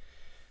own way,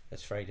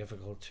 it's very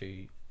difficult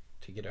to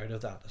get out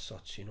of that as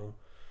such, you know.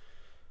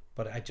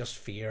 But I just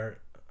fear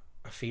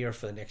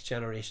for the next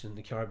generation in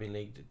the Caribbean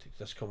League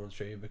that's coming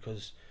through,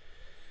 because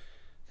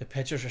the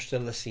pitches are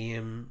still the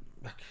same.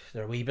 Like,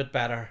 they're a wee bit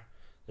better.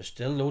 There's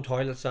still no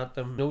toilets at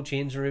them, no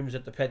changing rooms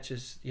at the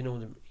pitches. You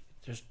know,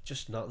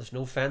 there's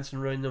no fencing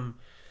around them,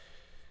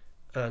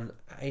 and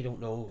I don't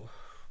know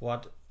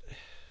what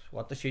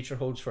the future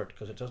holds for it,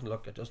 because it doesn't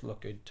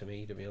look good to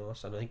me, to be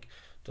honest. And I think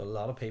to a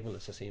lot of people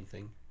it's the same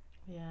thing.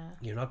 Yeah,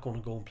 you're not going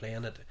to go and play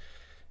in it.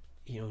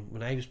 You know,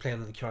 when I was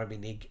playing in the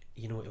Caribbean League,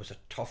 you know, it was a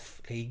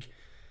tough league.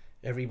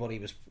 Everybody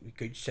was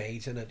good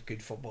sides in it,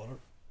 good footballer,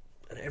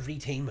 and every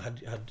team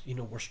had you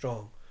know, were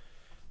strong.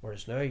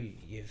 Whereas now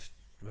you've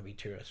maybe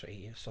 2 or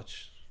 3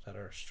 such that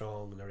are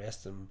strong, and the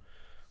rest of them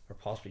are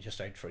possibly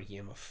just out for a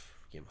game of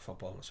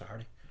football on a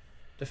Saturday.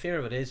 The fear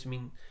of it is, I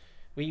mean,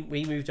 we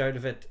moved out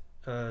of it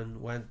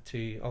and went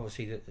to,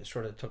 obviously,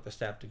 sort of took the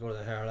step to go to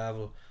the higher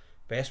level.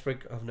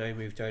 Bestbrook have now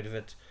moved out of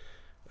it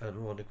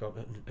and want to go up,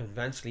 and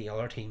eventually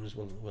other teams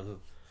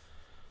will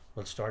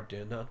start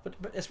doing that. But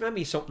it's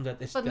maybe something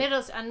that is. But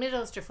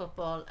Middlesbrough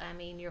football, I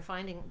mean, you're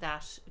finding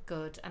that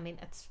good. I mean,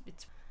 it's.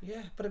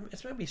 Yeah, but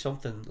it's maybe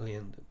something,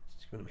 Liam,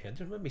 that's going in my head.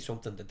 There's maybe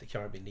something that the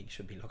Caribbean League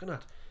should be looking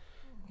at,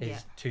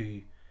 is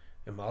to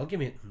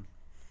amalgamate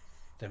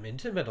them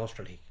into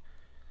Mid-Ulster League,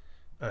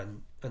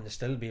 and they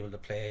still be able to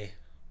play,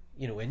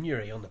 you know, in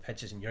Newry on the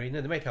pitches in Newry.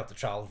 Now they might have to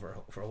travel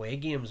for away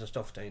games and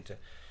stuff down to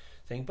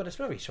thing, but it's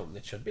maybe something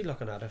that should be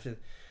looking at.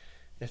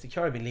 If the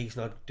Caribbean League's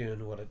not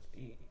doing what it,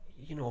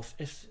 you know,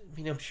 if I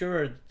mean, I'm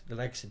sure the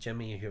likes of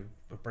Jimmy,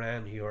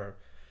 Brian,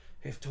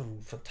 who've done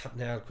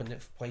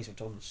fantastic, boys have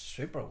done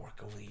super work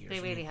over the years.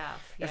 They really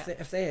have. Yeah.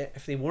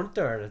 If they weren't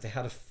there, and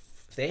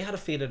if they had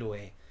faded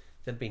away,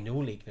 there'd be no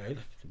league now. Like,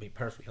 to be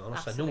perfectly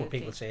honest, absolutely. I know when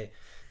people say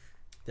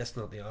that's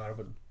not the hour,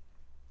 but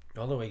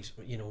otherwise,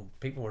 you know,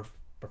 people weren't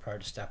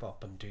prepared to step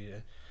up and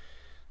do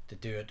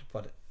it.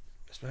 But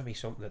it's maybe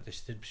something that they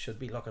should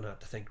be looking at,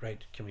 to think,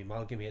 right, can we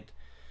amalgamate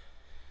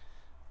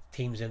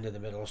teams into the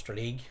Mid-Ulster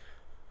League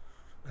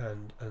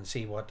and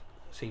see what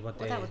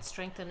that would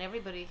strengthen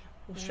everybody. It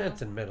would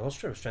strengthen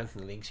Mid-Ulster, it would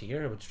strengthen the leagues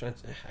here. It would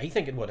strengthen. I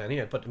think it would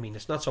anyway. But I mean,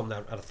 it's not something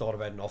that I'd have thought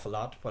about an awful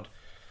lot. But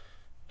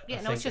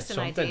it's just an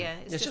idea.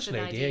 It's just an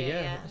idea.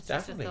 Yeah, it's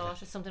definitely just a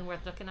thought. It's something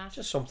worth looking at.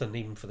 Just something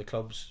even for the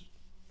clubs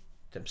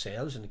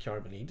themselves in the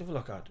Caribbean League to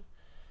look at.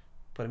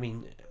 But I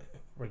mean,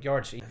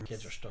 regards,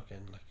 kids are stuck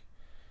in, like.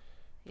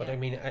 But I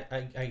mean,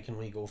 I can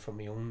only go from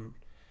my own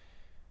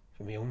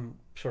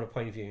sort of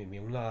point of view. My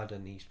own lad,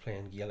 and he's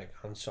playing Gaelic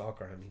and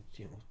soccer. I mean,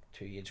 you know,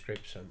 2 age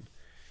groups, and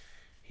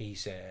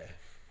he's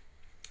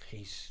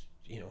he's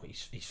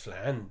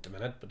flying at the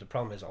minute, but the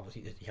problem is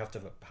obviously that you have to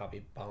have a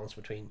happy balance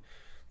between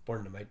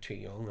burning them out too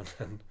young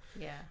and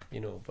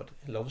but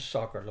he loves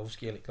soccer, loves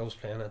Gaelic, loves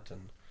playing it,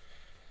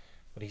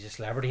 but he's a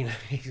celebrity now.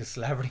 He's a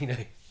celebrity now.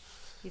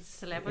 He's a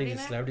celebrity now?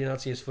 He's a celebrity now.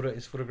 See his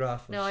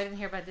photograph. No, I didn't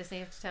hear about this. You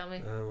have to tell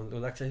me.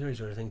 Well, actually, I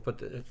don't think,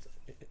 but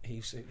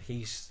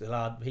he's the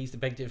lad. He's the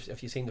big.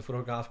 If you've seen the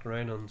photograph going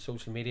around on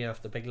social media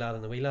of the big lad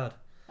and the wee lad.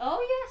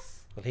 Oh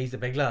yes. Well, he's the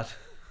big lad.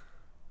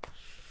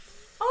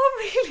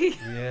 Oh really?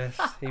 Yes,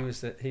 he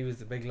was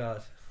the big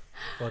lad,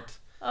 but.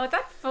 Oh,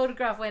 that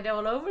photograph went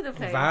all over the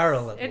place.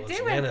 Viral it was.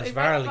 Did. And it's It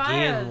viral went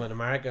again viral. when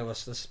America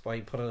was this boy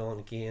put it on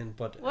again.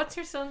 But What's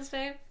your son's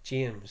name?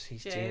 James.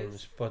 He's James.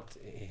 James. But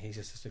he's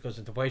just because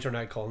the boys are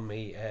now calling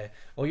me.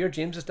 Oh, you're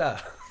James's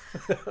dad.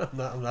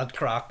 I'm not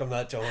Croc. I'm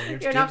not John.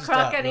 You're not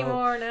Croc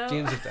anymore. No.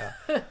 James's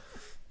dad.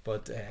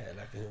 But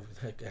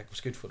it was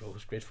a good photo. It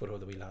was a great photo of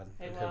the wee lad.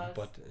 It and him, was.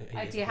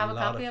 But Do you have a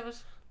copy of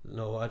it?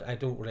 No, I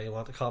don't really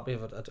want a copy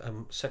of it.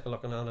 I'm sick of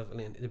looking at it. I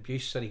mean, the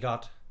abuse that he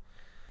got.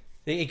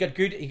 He got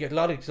a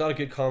lot of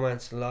good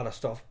comments, a lot of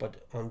stuff,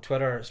 but on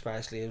Twitter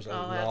especially, it was an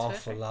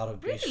awful lot of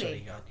abuse that he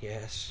got.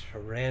 Yes,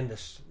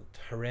 horrendous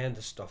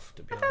stuff,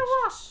 to be honest. About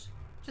what?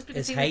 Just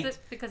because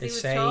he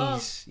was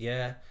tall.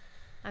 Yeah.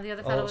 And the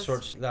other fellow all was.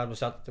 sorts. That was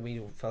that the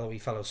wee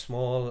fellow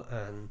small,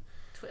 and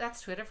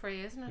That's Twitter for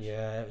you, isn't it?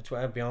 yeah.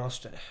 To be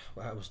honest,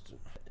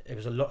 it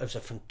was a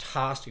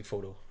fantastic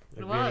photo.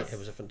 It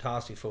was a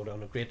fantastic photo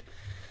and a great.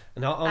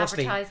 And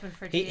honestly, advertisement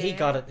for he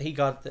got it. He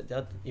got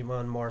that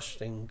Iman Morse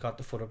thing. Got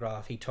the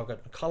photograph. He took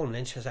it. Colin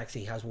Lynch has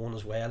one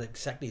as well.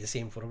 Exactly the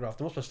same photograph.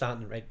 They must be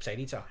standing right beside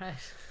each other. Right.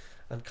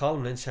 And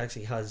Colin Lynch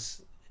actually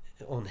has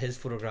on his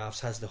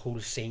photographs has the whole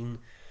scene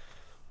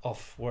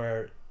of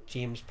where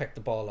James picked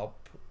the ball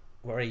up,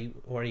 where he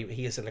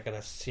is like in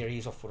a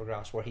series of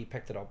photographs where he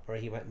picked it up, where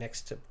he went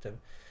next to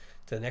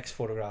the next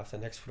photograph,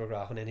 and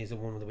then he's the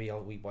one with the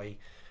wee boy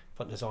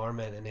putting his arm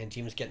in, and then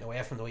James getting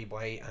away from the wee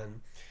boy,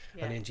 and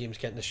then James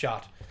getting the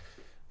shot.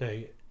 Now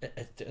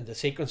the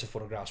sequence of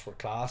photographs were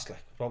class,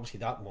 like obviously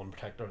that one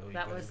particularly.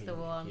 That was the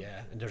one.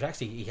 Yeah, and there's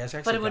actually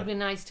But it would be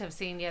nice to have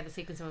seen the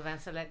sequence of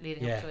events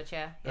leading up to it.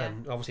 Yeah.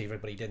 And obviously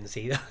everybody didn't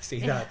see that,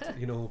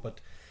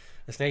 But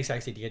it's nice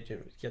actually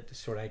to get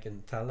sort of I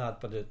can tell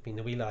that. But I mean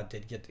the wee lad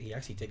did get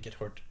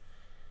hurt.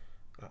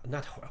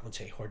 Not hurt, I wouldn't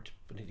say hurt,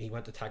 but he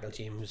went to tackle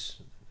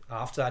James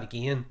after that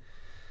again,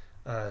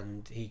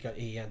 and he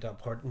ended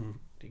up hurting.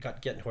 He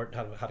got getting hurt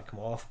and had to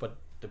come off. But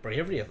the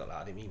bravery of the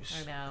lad, I mean, he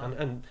was,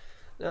 and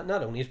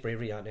not only his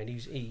bravery and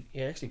he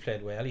actually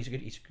played well. He's a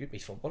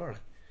good footballer.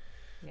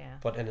 Yeah.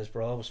 But in his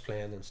bra was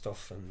playing and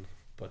stuff,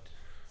 but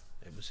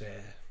it was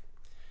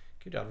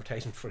good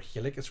advertisement for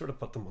Gaelic. It sort of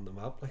put them on the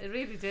map. Like. It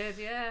really did,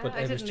 yeah. But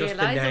I didn't just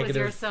realise it was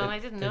your son. I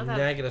didn't know that.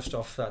 The negative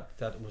stuff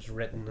that was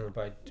written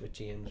about with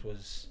James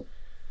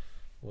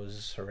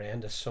was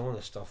horrendous. Some of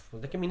the stuff,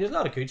 like I mean, there's a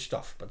lot of good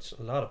stuff, but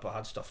a lot of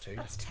bad stuff too.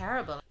 That's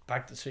terrible.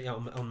 Back to see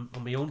on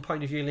my own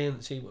point of view,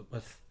 Lane. See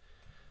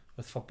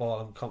with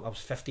football, I was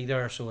 50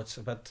 there, so it's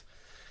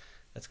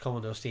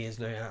coming to a stage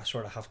now. I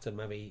sort of have to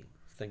maybe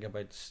think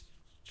about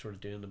sort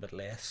of doing a bit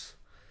less.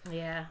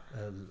 Yeah.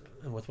 And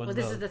with well,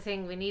 this is the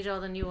thing. We need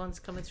all the new ones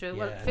coming through.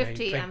 Yeah, well,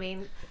 50. I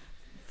mean,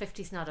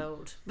 50's not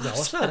old. No,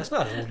 it's not. It's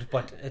not old,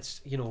 but it's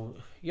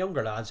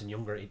younger lads and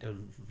younger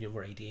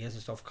ideas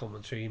and stuff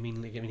coming through. I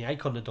mean, I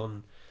couldn't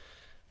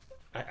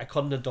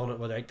have done it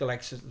without the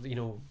likes of,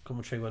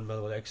 coming through with the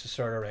likes of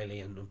Sarah Riley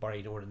and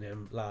Barry Dorn and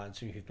them lads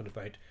who've been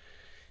about,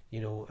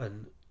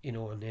 and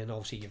then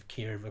obviously you've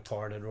Kieran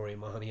McParn and Rory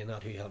Mahoney and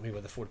that who helped me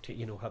with the 14,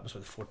 helped us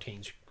with the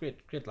 14s.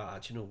 Great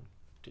lads,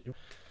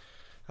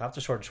 I have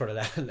to sort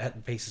of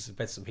let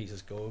bits and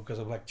pieces go because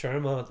I'm like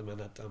chairman at the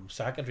minute, I'm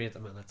secretary at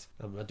the minute,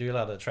 I do a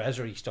lot of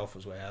treasury stuff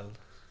as well,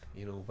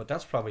 but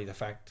that's probably the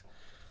fact.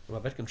 I'm a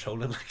bit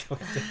controlling.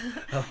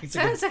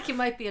 Sounds like you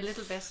might be a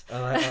little bit.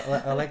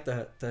 I like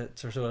the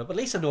sort of, but at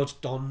least I know it's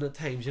done at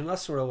times.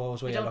 That's sort of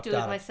always way I looked at it. I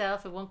don't do it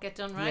myself; it won't get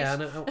done right. Yeah,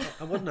 and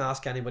I wouldn't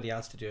ask anybody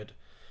else to do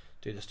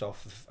the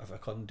stuff if I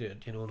couldn't do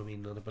it. You know what I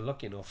mean? And I've been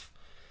lucky enough,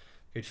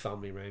 good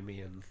family around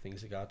me and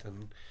things like that.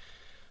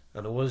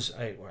 And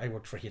I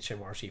worked for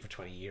HMRC for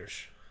 20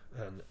 years,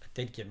 and it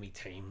did give me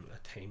time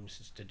at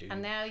times to do.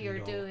 And now you're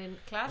doing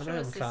classroom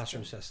assistant.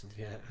 Classroom assistant,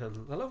 yeah,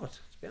 and I love it,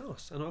 to be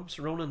honest. And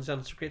obviously Ronan's,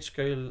 and it's a great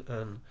school,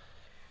 and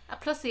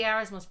plus the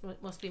hours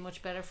must be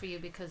much better for you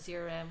because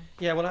you're.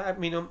 Yeah, well, I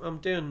mean, I'm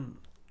doing.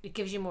 It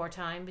gives you more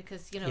time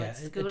because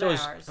it's school it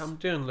does. hours. I'm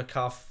doing like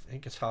I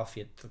think it's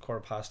 8:30 to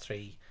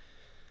 3:15.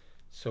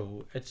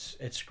 So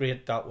it's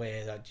great that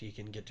way that you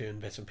can get doing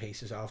bits and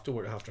pieces after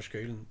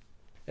school, and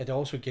it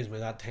also gives me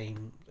that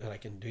time that I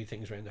can do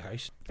things around the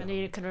house. And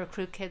you can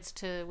recruit kids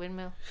to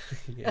Windmill.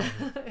 Yeah.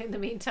 In the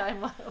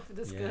meantime, while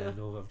the school. Yeah,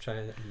 no, I'm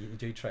trying. You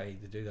do try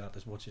to do that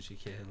as much as you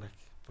can,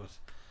 but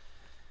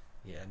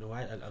yeah, no,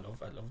 I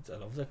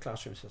love the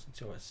classroom system.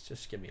 So it's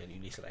just give me a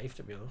new lease of life,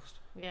 to be honest.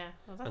 Yeah,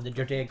 well, and then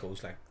your day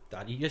goes like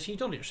that. You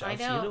done it yourself. I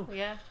know.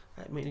 Yeah.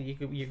 I mean,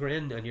 you go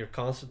in and you're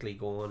constantly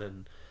going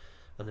and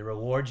the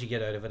rewards you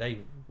get out of it. I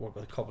work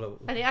with a couple of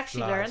and you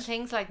actually lads. learn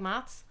things like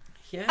maths.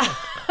 Yeah.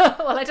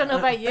 Well, I don't know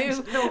about you.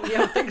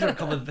 Things are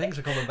coming back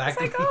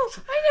to me.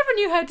 I never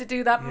knew how to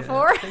do that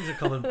before. Things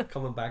are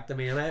coming back to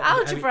me, and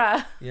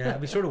algebra.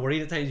 I'd be sort of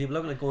worried at times. You'd be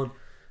looking at going,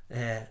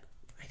 I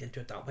didn't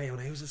do it that way when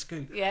I was at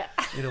school. Yeah.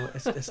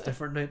 It's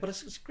different now, but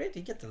it's great.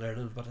 You get to learn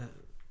it. But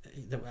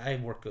I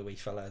work with a wee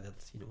fella that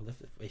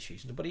the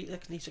issues, but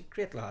he's a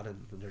great lad,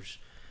 and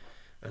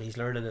he's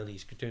learning and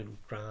he's doing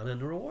grand,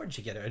 and the rewards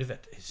you get out of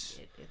it is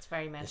it's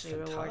very mentally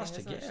rewarding,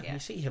 isn't it? Yeah. You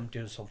see him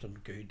doing something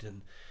good,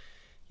 and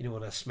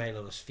and a smile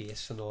on his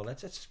face and all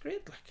that. It's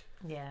great.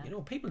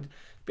 People. To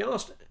be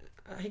honest,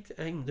 I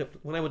think that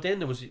when I went in,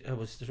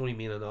 there's only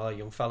me and another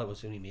young fella.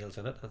 Was only males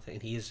in it. I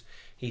think he's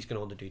going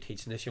on to do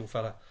teaching, this young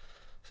fella.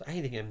 So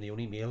I think I'm the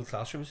only male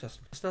classroom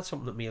assistant. It's not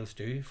something that males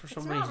do for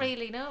some reason. It's not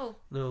really, no.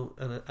 No,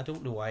 and I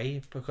don't know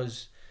why,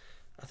 because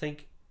I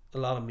think a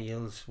lot of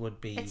males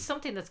would be... It's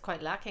something that's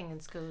quite lacking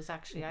in schools,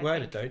 actually,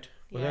 Without a doubt.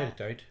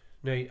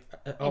 Now, in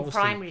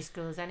primary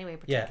schools anyway,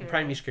 particularly. Yeah, in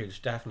primary schools,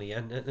 definitely.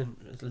 And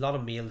a lot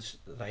of males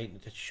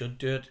that should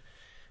do it.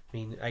 I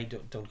mean, I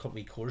done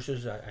company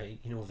courses. I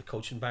the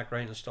coaching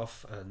background and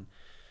stuff, and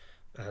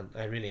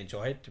I really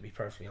enjoy it, to be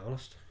perfectly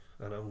honest.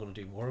 And I'm going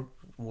to do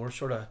more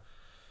sort of...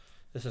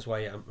 This is why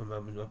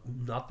I'm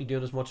not be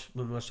doing as much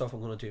with my stuff. I'm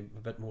going to do a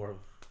bit more.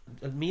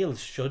 And males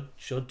should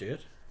do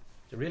it.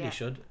 They really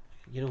should.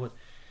 You know what?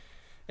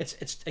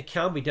 It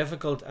can be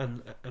difficult,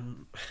 and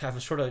have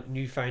a sort of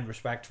newfound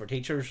respect for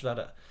teachers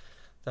that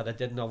I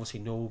didn't obviously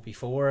know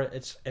before.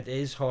 It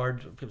is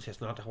hard. People say it's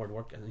not hard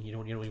work, and you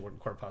only work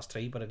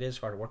 3:15, but it is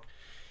hard work.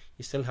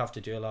 You still have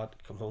to do a lot.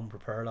 Come home,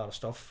 prepare a lot of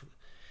stuff.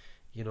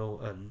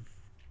 And.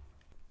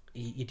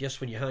 You just,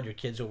 when you hand your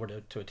kids over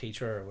to a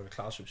teacher or with a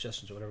classroom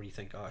assistant or whatever, you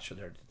think,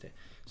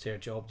 it's their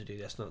job to do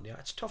this, not that.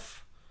 It's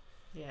tough.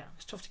 Yeah,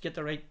 it's tough to get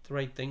the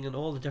right thing, and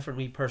all the different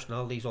wee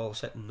personalities all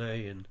sitting now,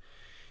 and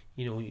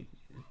the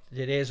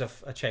days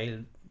of a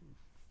child,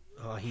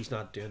 he's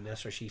not doing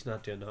this or she's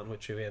not doing that,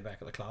 which way back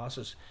at the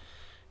classes,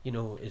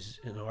 is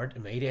an art.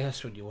 In my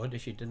days, what you would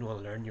if you didn't want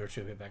to learn, you were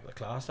through way back at the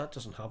class. That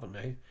doesn't happen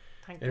now.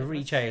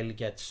 Every child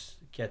gets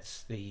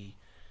the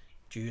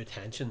due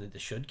attention that they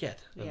should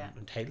get and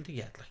entitled to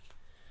get,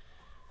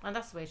 and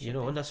that's the way it should be.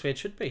 And that's the way it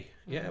should be.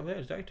 Yeah,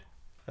 without a doubt.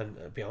 And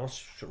to be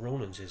honest,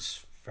 Ronan's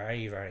is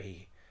very,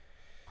 very,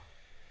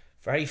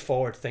 very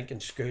forward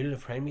thinking school,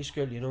 primary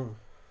school.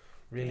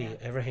 Really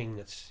everything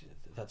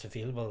that's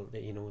available,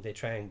 they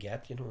try and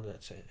get. It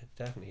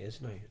definitely is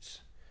now.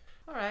 It's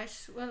all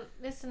right. Well,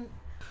 listen,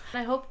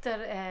 I hope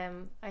that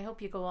I hope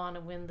you go on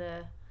and win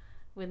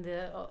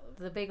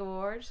the big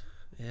award.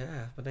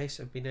 Yeah, but nice.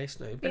 It'd be nice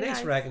now. It'd be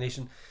nice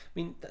recognition. I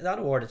mean, that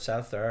award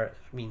itself there.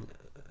 I mean,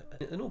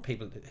 I know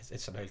people.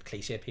 It's an old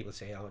cliche. People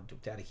say, "Oh,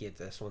 dedicate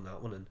this one,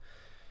 that one,"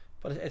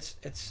 but it's.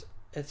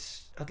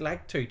 I'd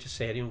like to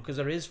say it, because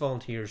there is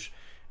volunteers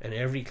in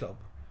every club,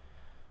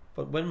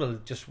 but Windmill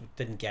just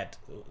didn't get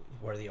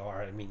where they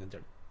are. I mean, the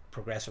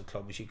progressive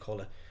club, as you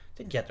call it,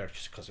 didn't get there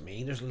just because of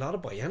me. There's a lot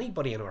of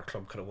anybody in our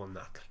club could have won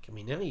that.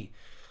 Any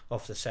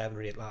of the 7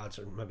 or 8 lads,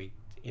 or maybe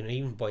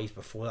even boys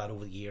before that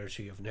over the years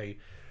who have now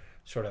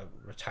sort of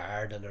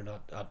retired and they're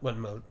not at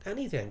Windmill,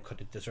 any of them could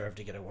have deserved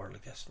to get a award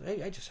like this.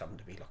 I just happen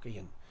to be lucky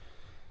and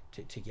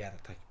to get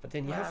it. But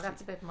then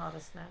that's a bit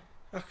modest now.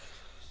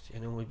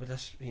 But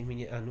that's,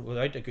 and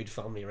without a good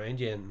family around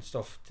you and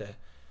stuff,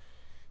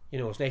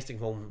 it's nice to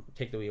come home,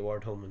 take the wee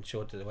award home and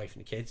show it to the wife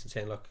and the kids and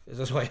saying, look, this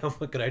is why I'm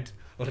looking out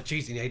on a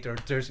Tuesday night or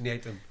Thursday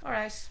night. All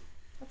right,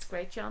 that's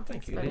great, John.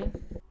 Thanks Thank a you.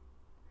 million.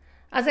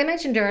 As I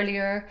mentioned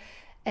earlier,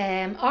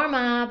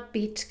 Armagh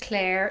beat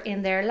Clare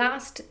in their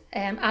last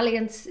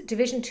Alliance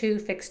Division 2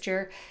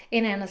 fixture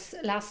in Ennis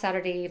last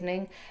Saturday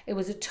evening. It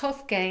was a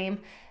tough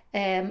game.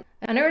 An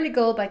early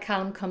goal by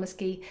Callum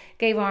Comiskey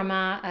gave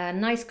Armagh a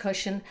nice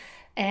cushion.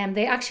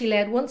 They actually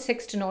led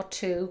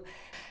 1-6-0-2,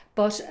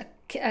 but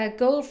a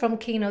goal from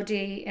Keane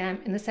O'Dea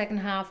in the second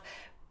half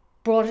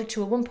brought it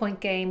to a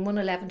 1-point game,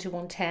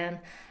 111-110,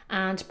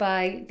 and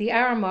by the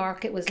hour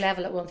mark it was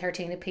level at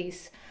 113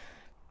 apiece.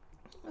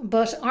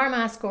 But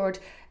Armagh scored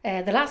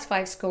the last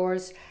 5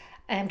 scores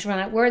to run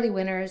out worthy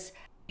winners.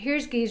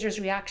 Here's Geezer's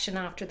reaction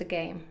after the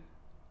game.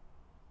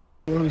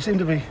 Well, we seem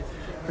to be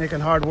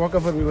making hard work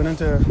of it. We went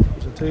into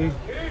 2,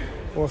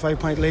 4 or 5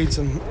 point leads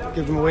and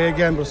give them away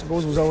again, but I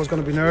suppose it was always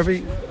going to be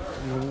nervy.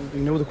 We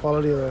know the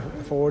quality of the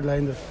forward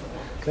line that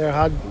Clare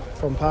had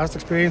from past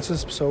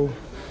experiences, so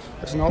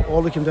it's not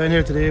all we came down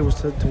here today was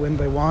to win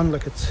by 1.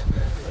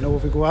 I know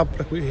if we go up,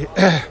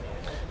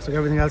 it's like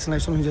everything else in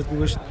life, sometimes you have to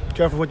be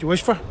careful what you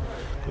wish for,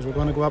 because we're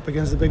going to go up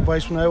against the big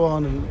boys from now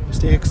on, and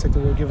mistakes like that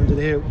we're given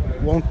today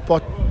won't.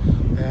 But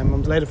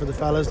I'm delighted for the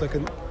fellas.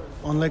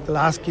 Unlike the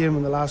last game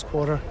in the last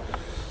quarter,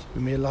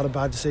 we made a lot of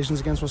bad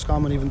decisions against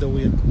Roscommon, even though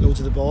we had loads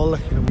of the ball.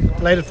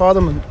 Delighted for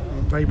them, and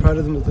I'm very proud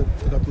of them that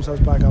they got themselves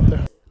back up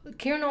there.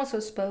 Kieran also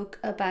spoke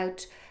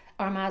about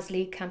Armagh's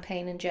league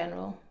campaign in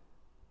general.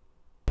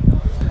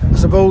 I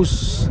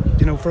suppose,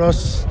 for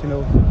us, we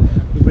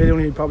really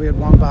only probably had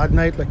one bad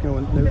night.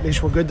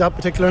 Laois were good that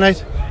particular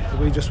night,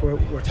 but we just were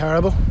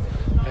terrible.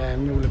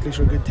 Laois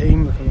were a good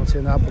team. I'm not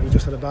saying that, but we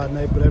just had a bad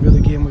night. But every other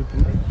game we've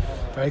been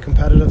very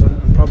competitive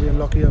and probably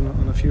unlucky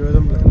on a few of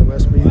them, like in the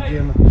Westmeath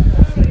game,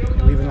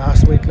 and even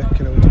last week, like,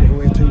 you know, to give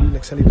away 2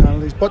 like silly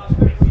penalties. But I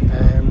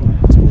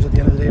suppose at the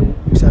end of the day,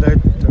 we set out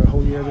our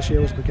whole year this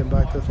year was to get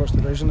back to the first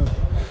division, and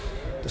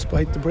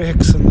despite the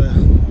breaks and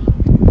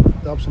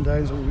the ups and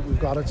downs, we've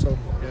got it. So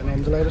yeah, no,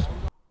 I'm delighted.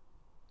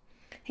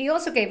 He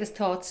also gave his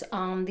thoughts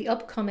on the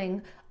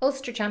upcoming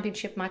Ulster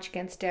Championship match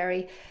against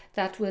Derry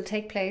that will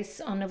take place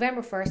on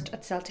November 1st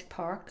at Celtic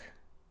Park.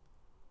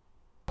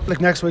 Like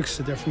next week's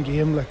a different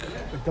game. Like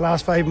the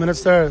last 5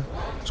 minutes there,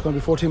 there's going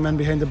to be 14 men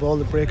behind the ball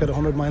that break at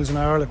 100 miles an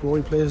hour. Like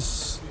Rory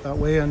plays that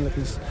way, and like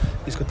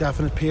he's got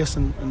definite pace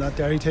in that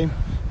Derry team.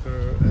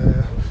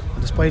 And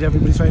despite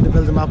everybody trying to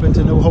build them up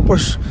into no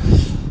hoppers,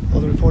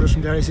 all the reporters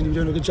from Derry seem to be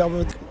doing a good job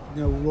of it.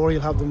 You know, Rory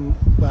will have them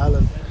well,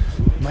 and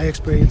in my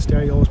experience,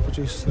 Derry always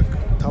produce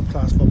like top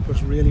class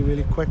footballers, really,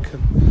 really quick,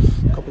 and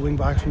a couple of wing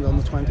backs from the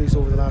under 20s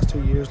over the last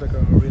 2 years, like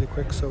are really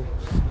quick. So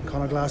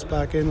Conor Glass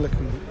back in, like,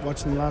 and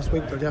watching them last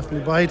week, they're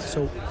definitely bite.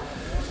 So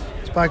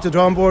it's back to the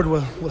drawing board.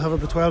 We'll have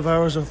about 12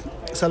 hours of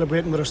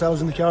celebrating with ourselves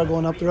in the car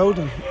going up the road,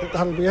 and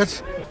that'll be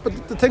it.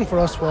 But the thing for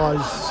us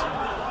was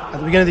at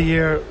the beginning of the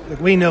year,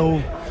 like, we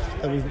know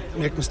that we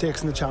make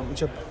mistakes in the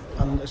championship,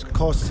 and it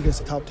costs us against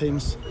the top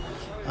teams,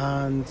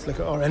 and like,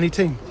 or any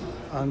team.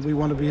 And we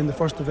want to be in the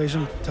first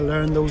division to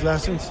learn those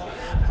lessons,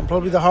 and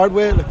probably the hard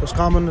way. Like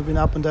Roscommon have been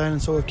up and down,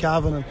 and so have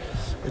Cavan. And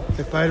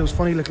it was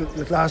funny, like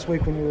last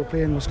week when we were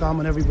playing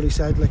Roscommon, everybody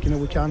said, like, you know,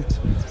 we can't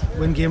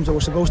win games that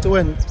we're supposed to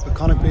win. But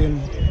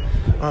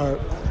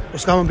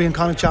Roscommon being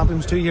Connacht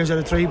champions 2 years out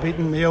of 3,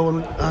 beating Mayo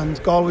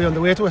and Galway on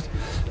the way to it.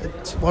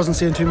 It wasn't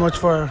saying too much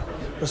for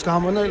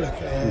Roscommon now.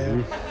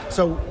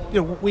 So,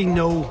 you know, we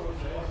know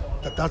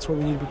that that's where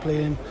we need to be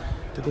playing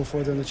to go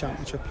further in the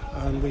championship,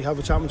 and we have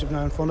a championship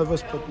now in front of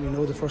us, but we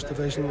know the first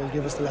division will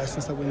give us the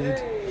lessons that we need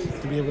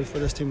to be able for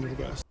this team to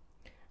progress.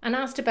 And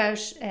asked about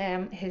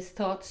his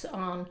thoughts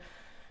on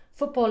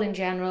football in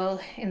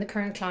general in the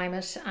current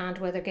climate and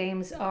whether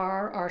games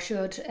are or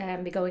should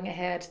be going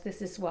ahead,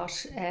 this is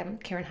what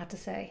Kieran had to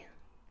say.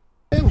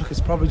 Yeah, well, it's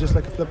probably just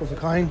like a flip of a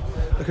coin.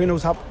 Like, who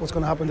knows what's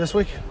going to happen this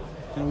week?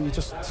 You know, you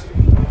just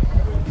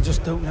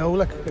don't know.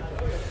 Like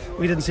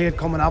we didn't see it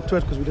coming up to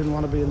it because we didn't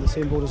want to be in the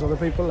same boat as other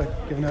people, like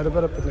giving out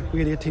about it. But like, we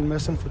had 18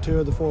 missing for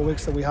 2 of the 4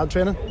 weeks that we had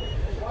training,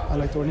 and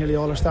like they were nearly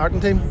all our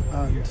starting team.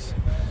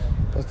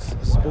 But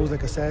I suppose,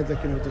 like I said,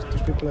 like, you know, there's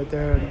people out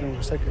there, you know,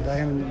 sick and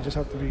dying, and you just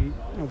have to be, you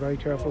know, very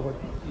careful what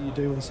you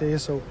do and say.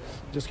 So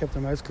we just kept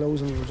our mouths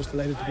closed, and we were just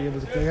delighted to be able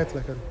to play it.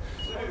 Like, and,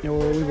 you know,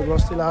 we were a wee bit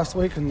rusty last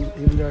week and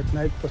even there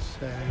tonight, but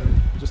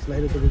we're just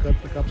delighted that we got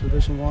up to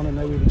Division 1, and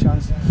now we have a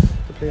chance to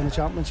play in the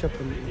championship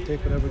and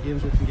take whatever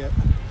games we can get.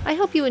 I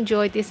hope you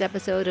enjoyed this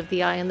episode of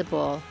The Eye on the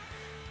Ball.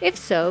 If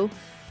so,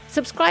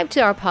 subscribe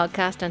to our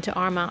podcast and to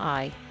Armagh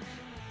Eye.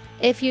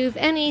 If you've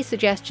any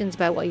suggestions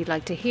about what you'd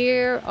like to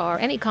hear or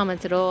any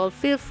comments at all,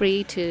 feel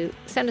free to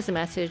send us a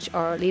message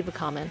or leave a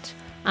comment.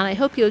 And I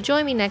hope you'll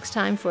join me next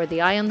time for The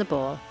Eye on the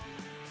Ball.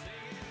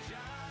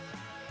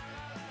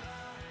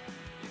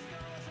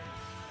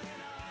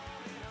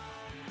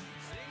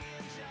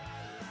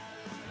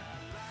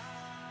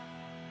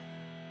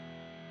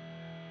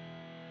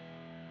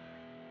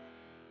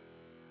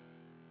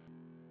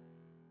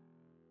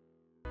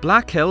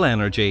 Black Hill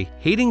Energy,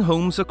 heating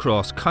homes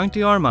across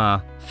County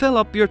Armagh. Fill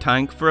up your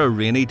tank for a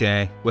rainy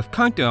day with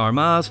County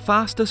Armagh's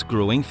fastest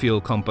growing fuel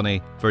company.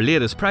 For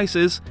latest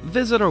prices,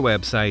 visit our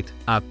website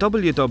at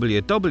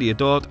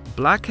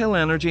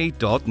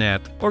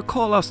www.blackhillenergy.net or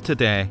call us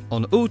today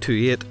on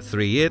 028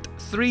 38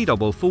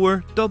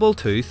 344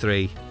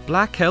 223.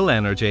 Black Hill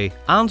Energy,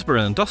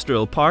 Ansborough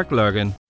Industrial Park, Lurgan.